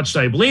 what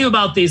should I believe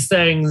about these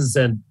things?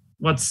 And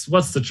what's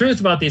the truth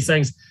about these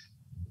things?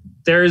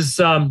 There's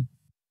going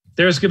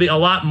to be a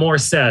lot more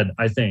said,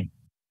 I think.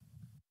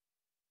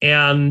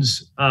 And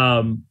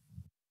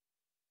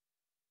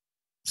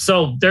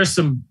So there's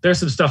some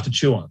stuff to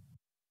chew on,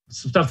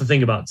 some stuff to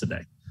think about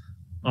today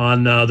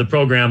on the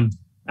program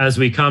as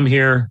we come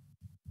here.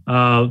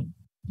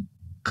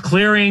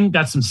 Clearing,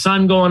 got some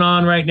sun going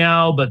on right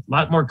now, but a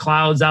lot more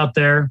clouds out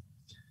there,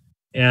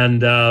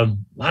 and a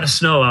lot of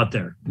snow out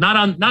there.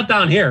 Not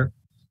down here.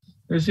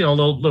 There's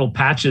little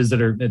patches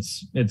that are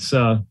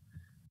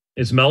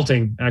it's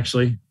melting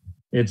actually.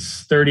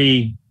 It's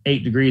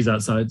 38 degrees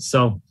outside.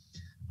 So,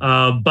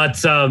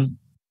 but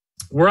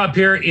we're up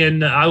here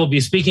I will be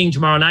speaking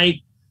tomorrow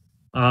night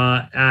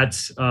at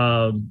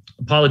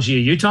Apologia,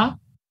 Utah,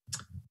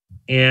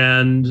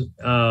 and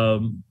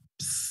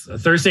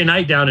Thursday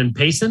night down in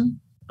Payson,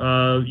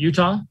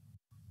 Utah,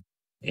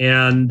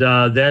 and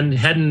then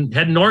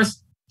heading north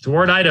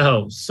toward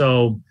Idaho.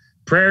 So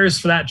prayers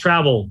for that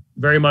travel,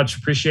 very much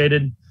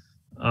appreciated.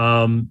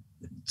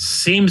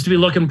 Seems to be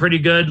looking pretty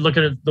good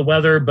looking at the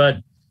weather, but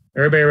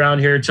everybody around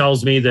here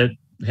tells me that,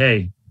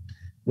 hey,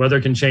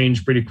 weather can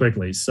change pretty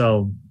quickly.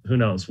 So who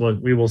knows?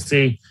 We will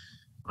see.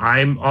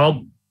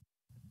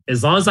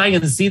 As long as I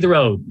can see the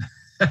road.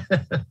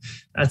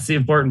 That's the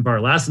important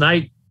part. Last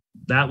night,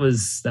 that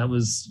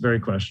was very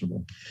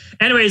questionable.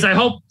 Anyways, I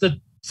hope that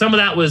some of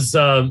that was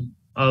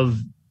of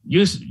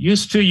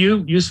use to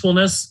you,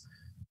 usefulness.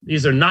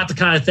 These are not the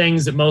kind of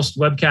things that most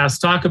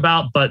webcasts talk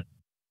about, but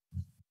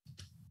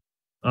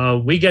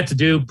we get to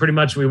do pretty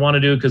much what we want to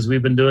do because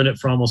we've been doing it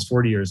for almost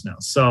 40 years now.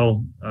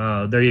 So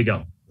there you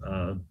go.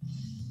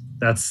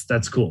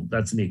 That's cool.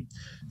 That's neat.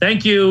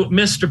 Thank you,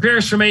 Mr.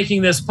 Pierce, for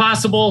making this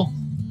possible.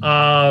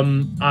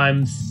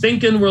 I'm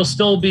thinking we'll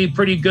still be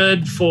pretty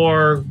good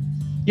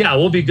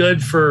we'll be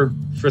good for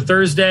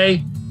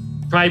Thursday.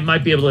 Probably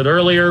might be a little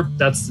earlier.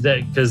 That's the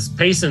day, because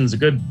Payson's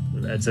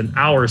it's an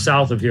hour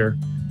south of here.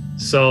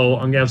 So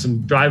I'm gonna have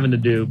some driving to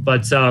do,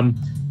 but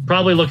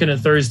probably looking at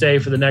Thursday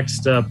for the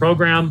next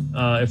program,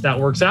 if that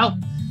works out.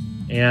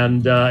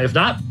 And if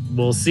not,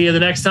 we'll see you the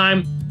next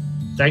time.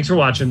 Thanks for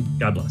watching.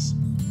 God bless.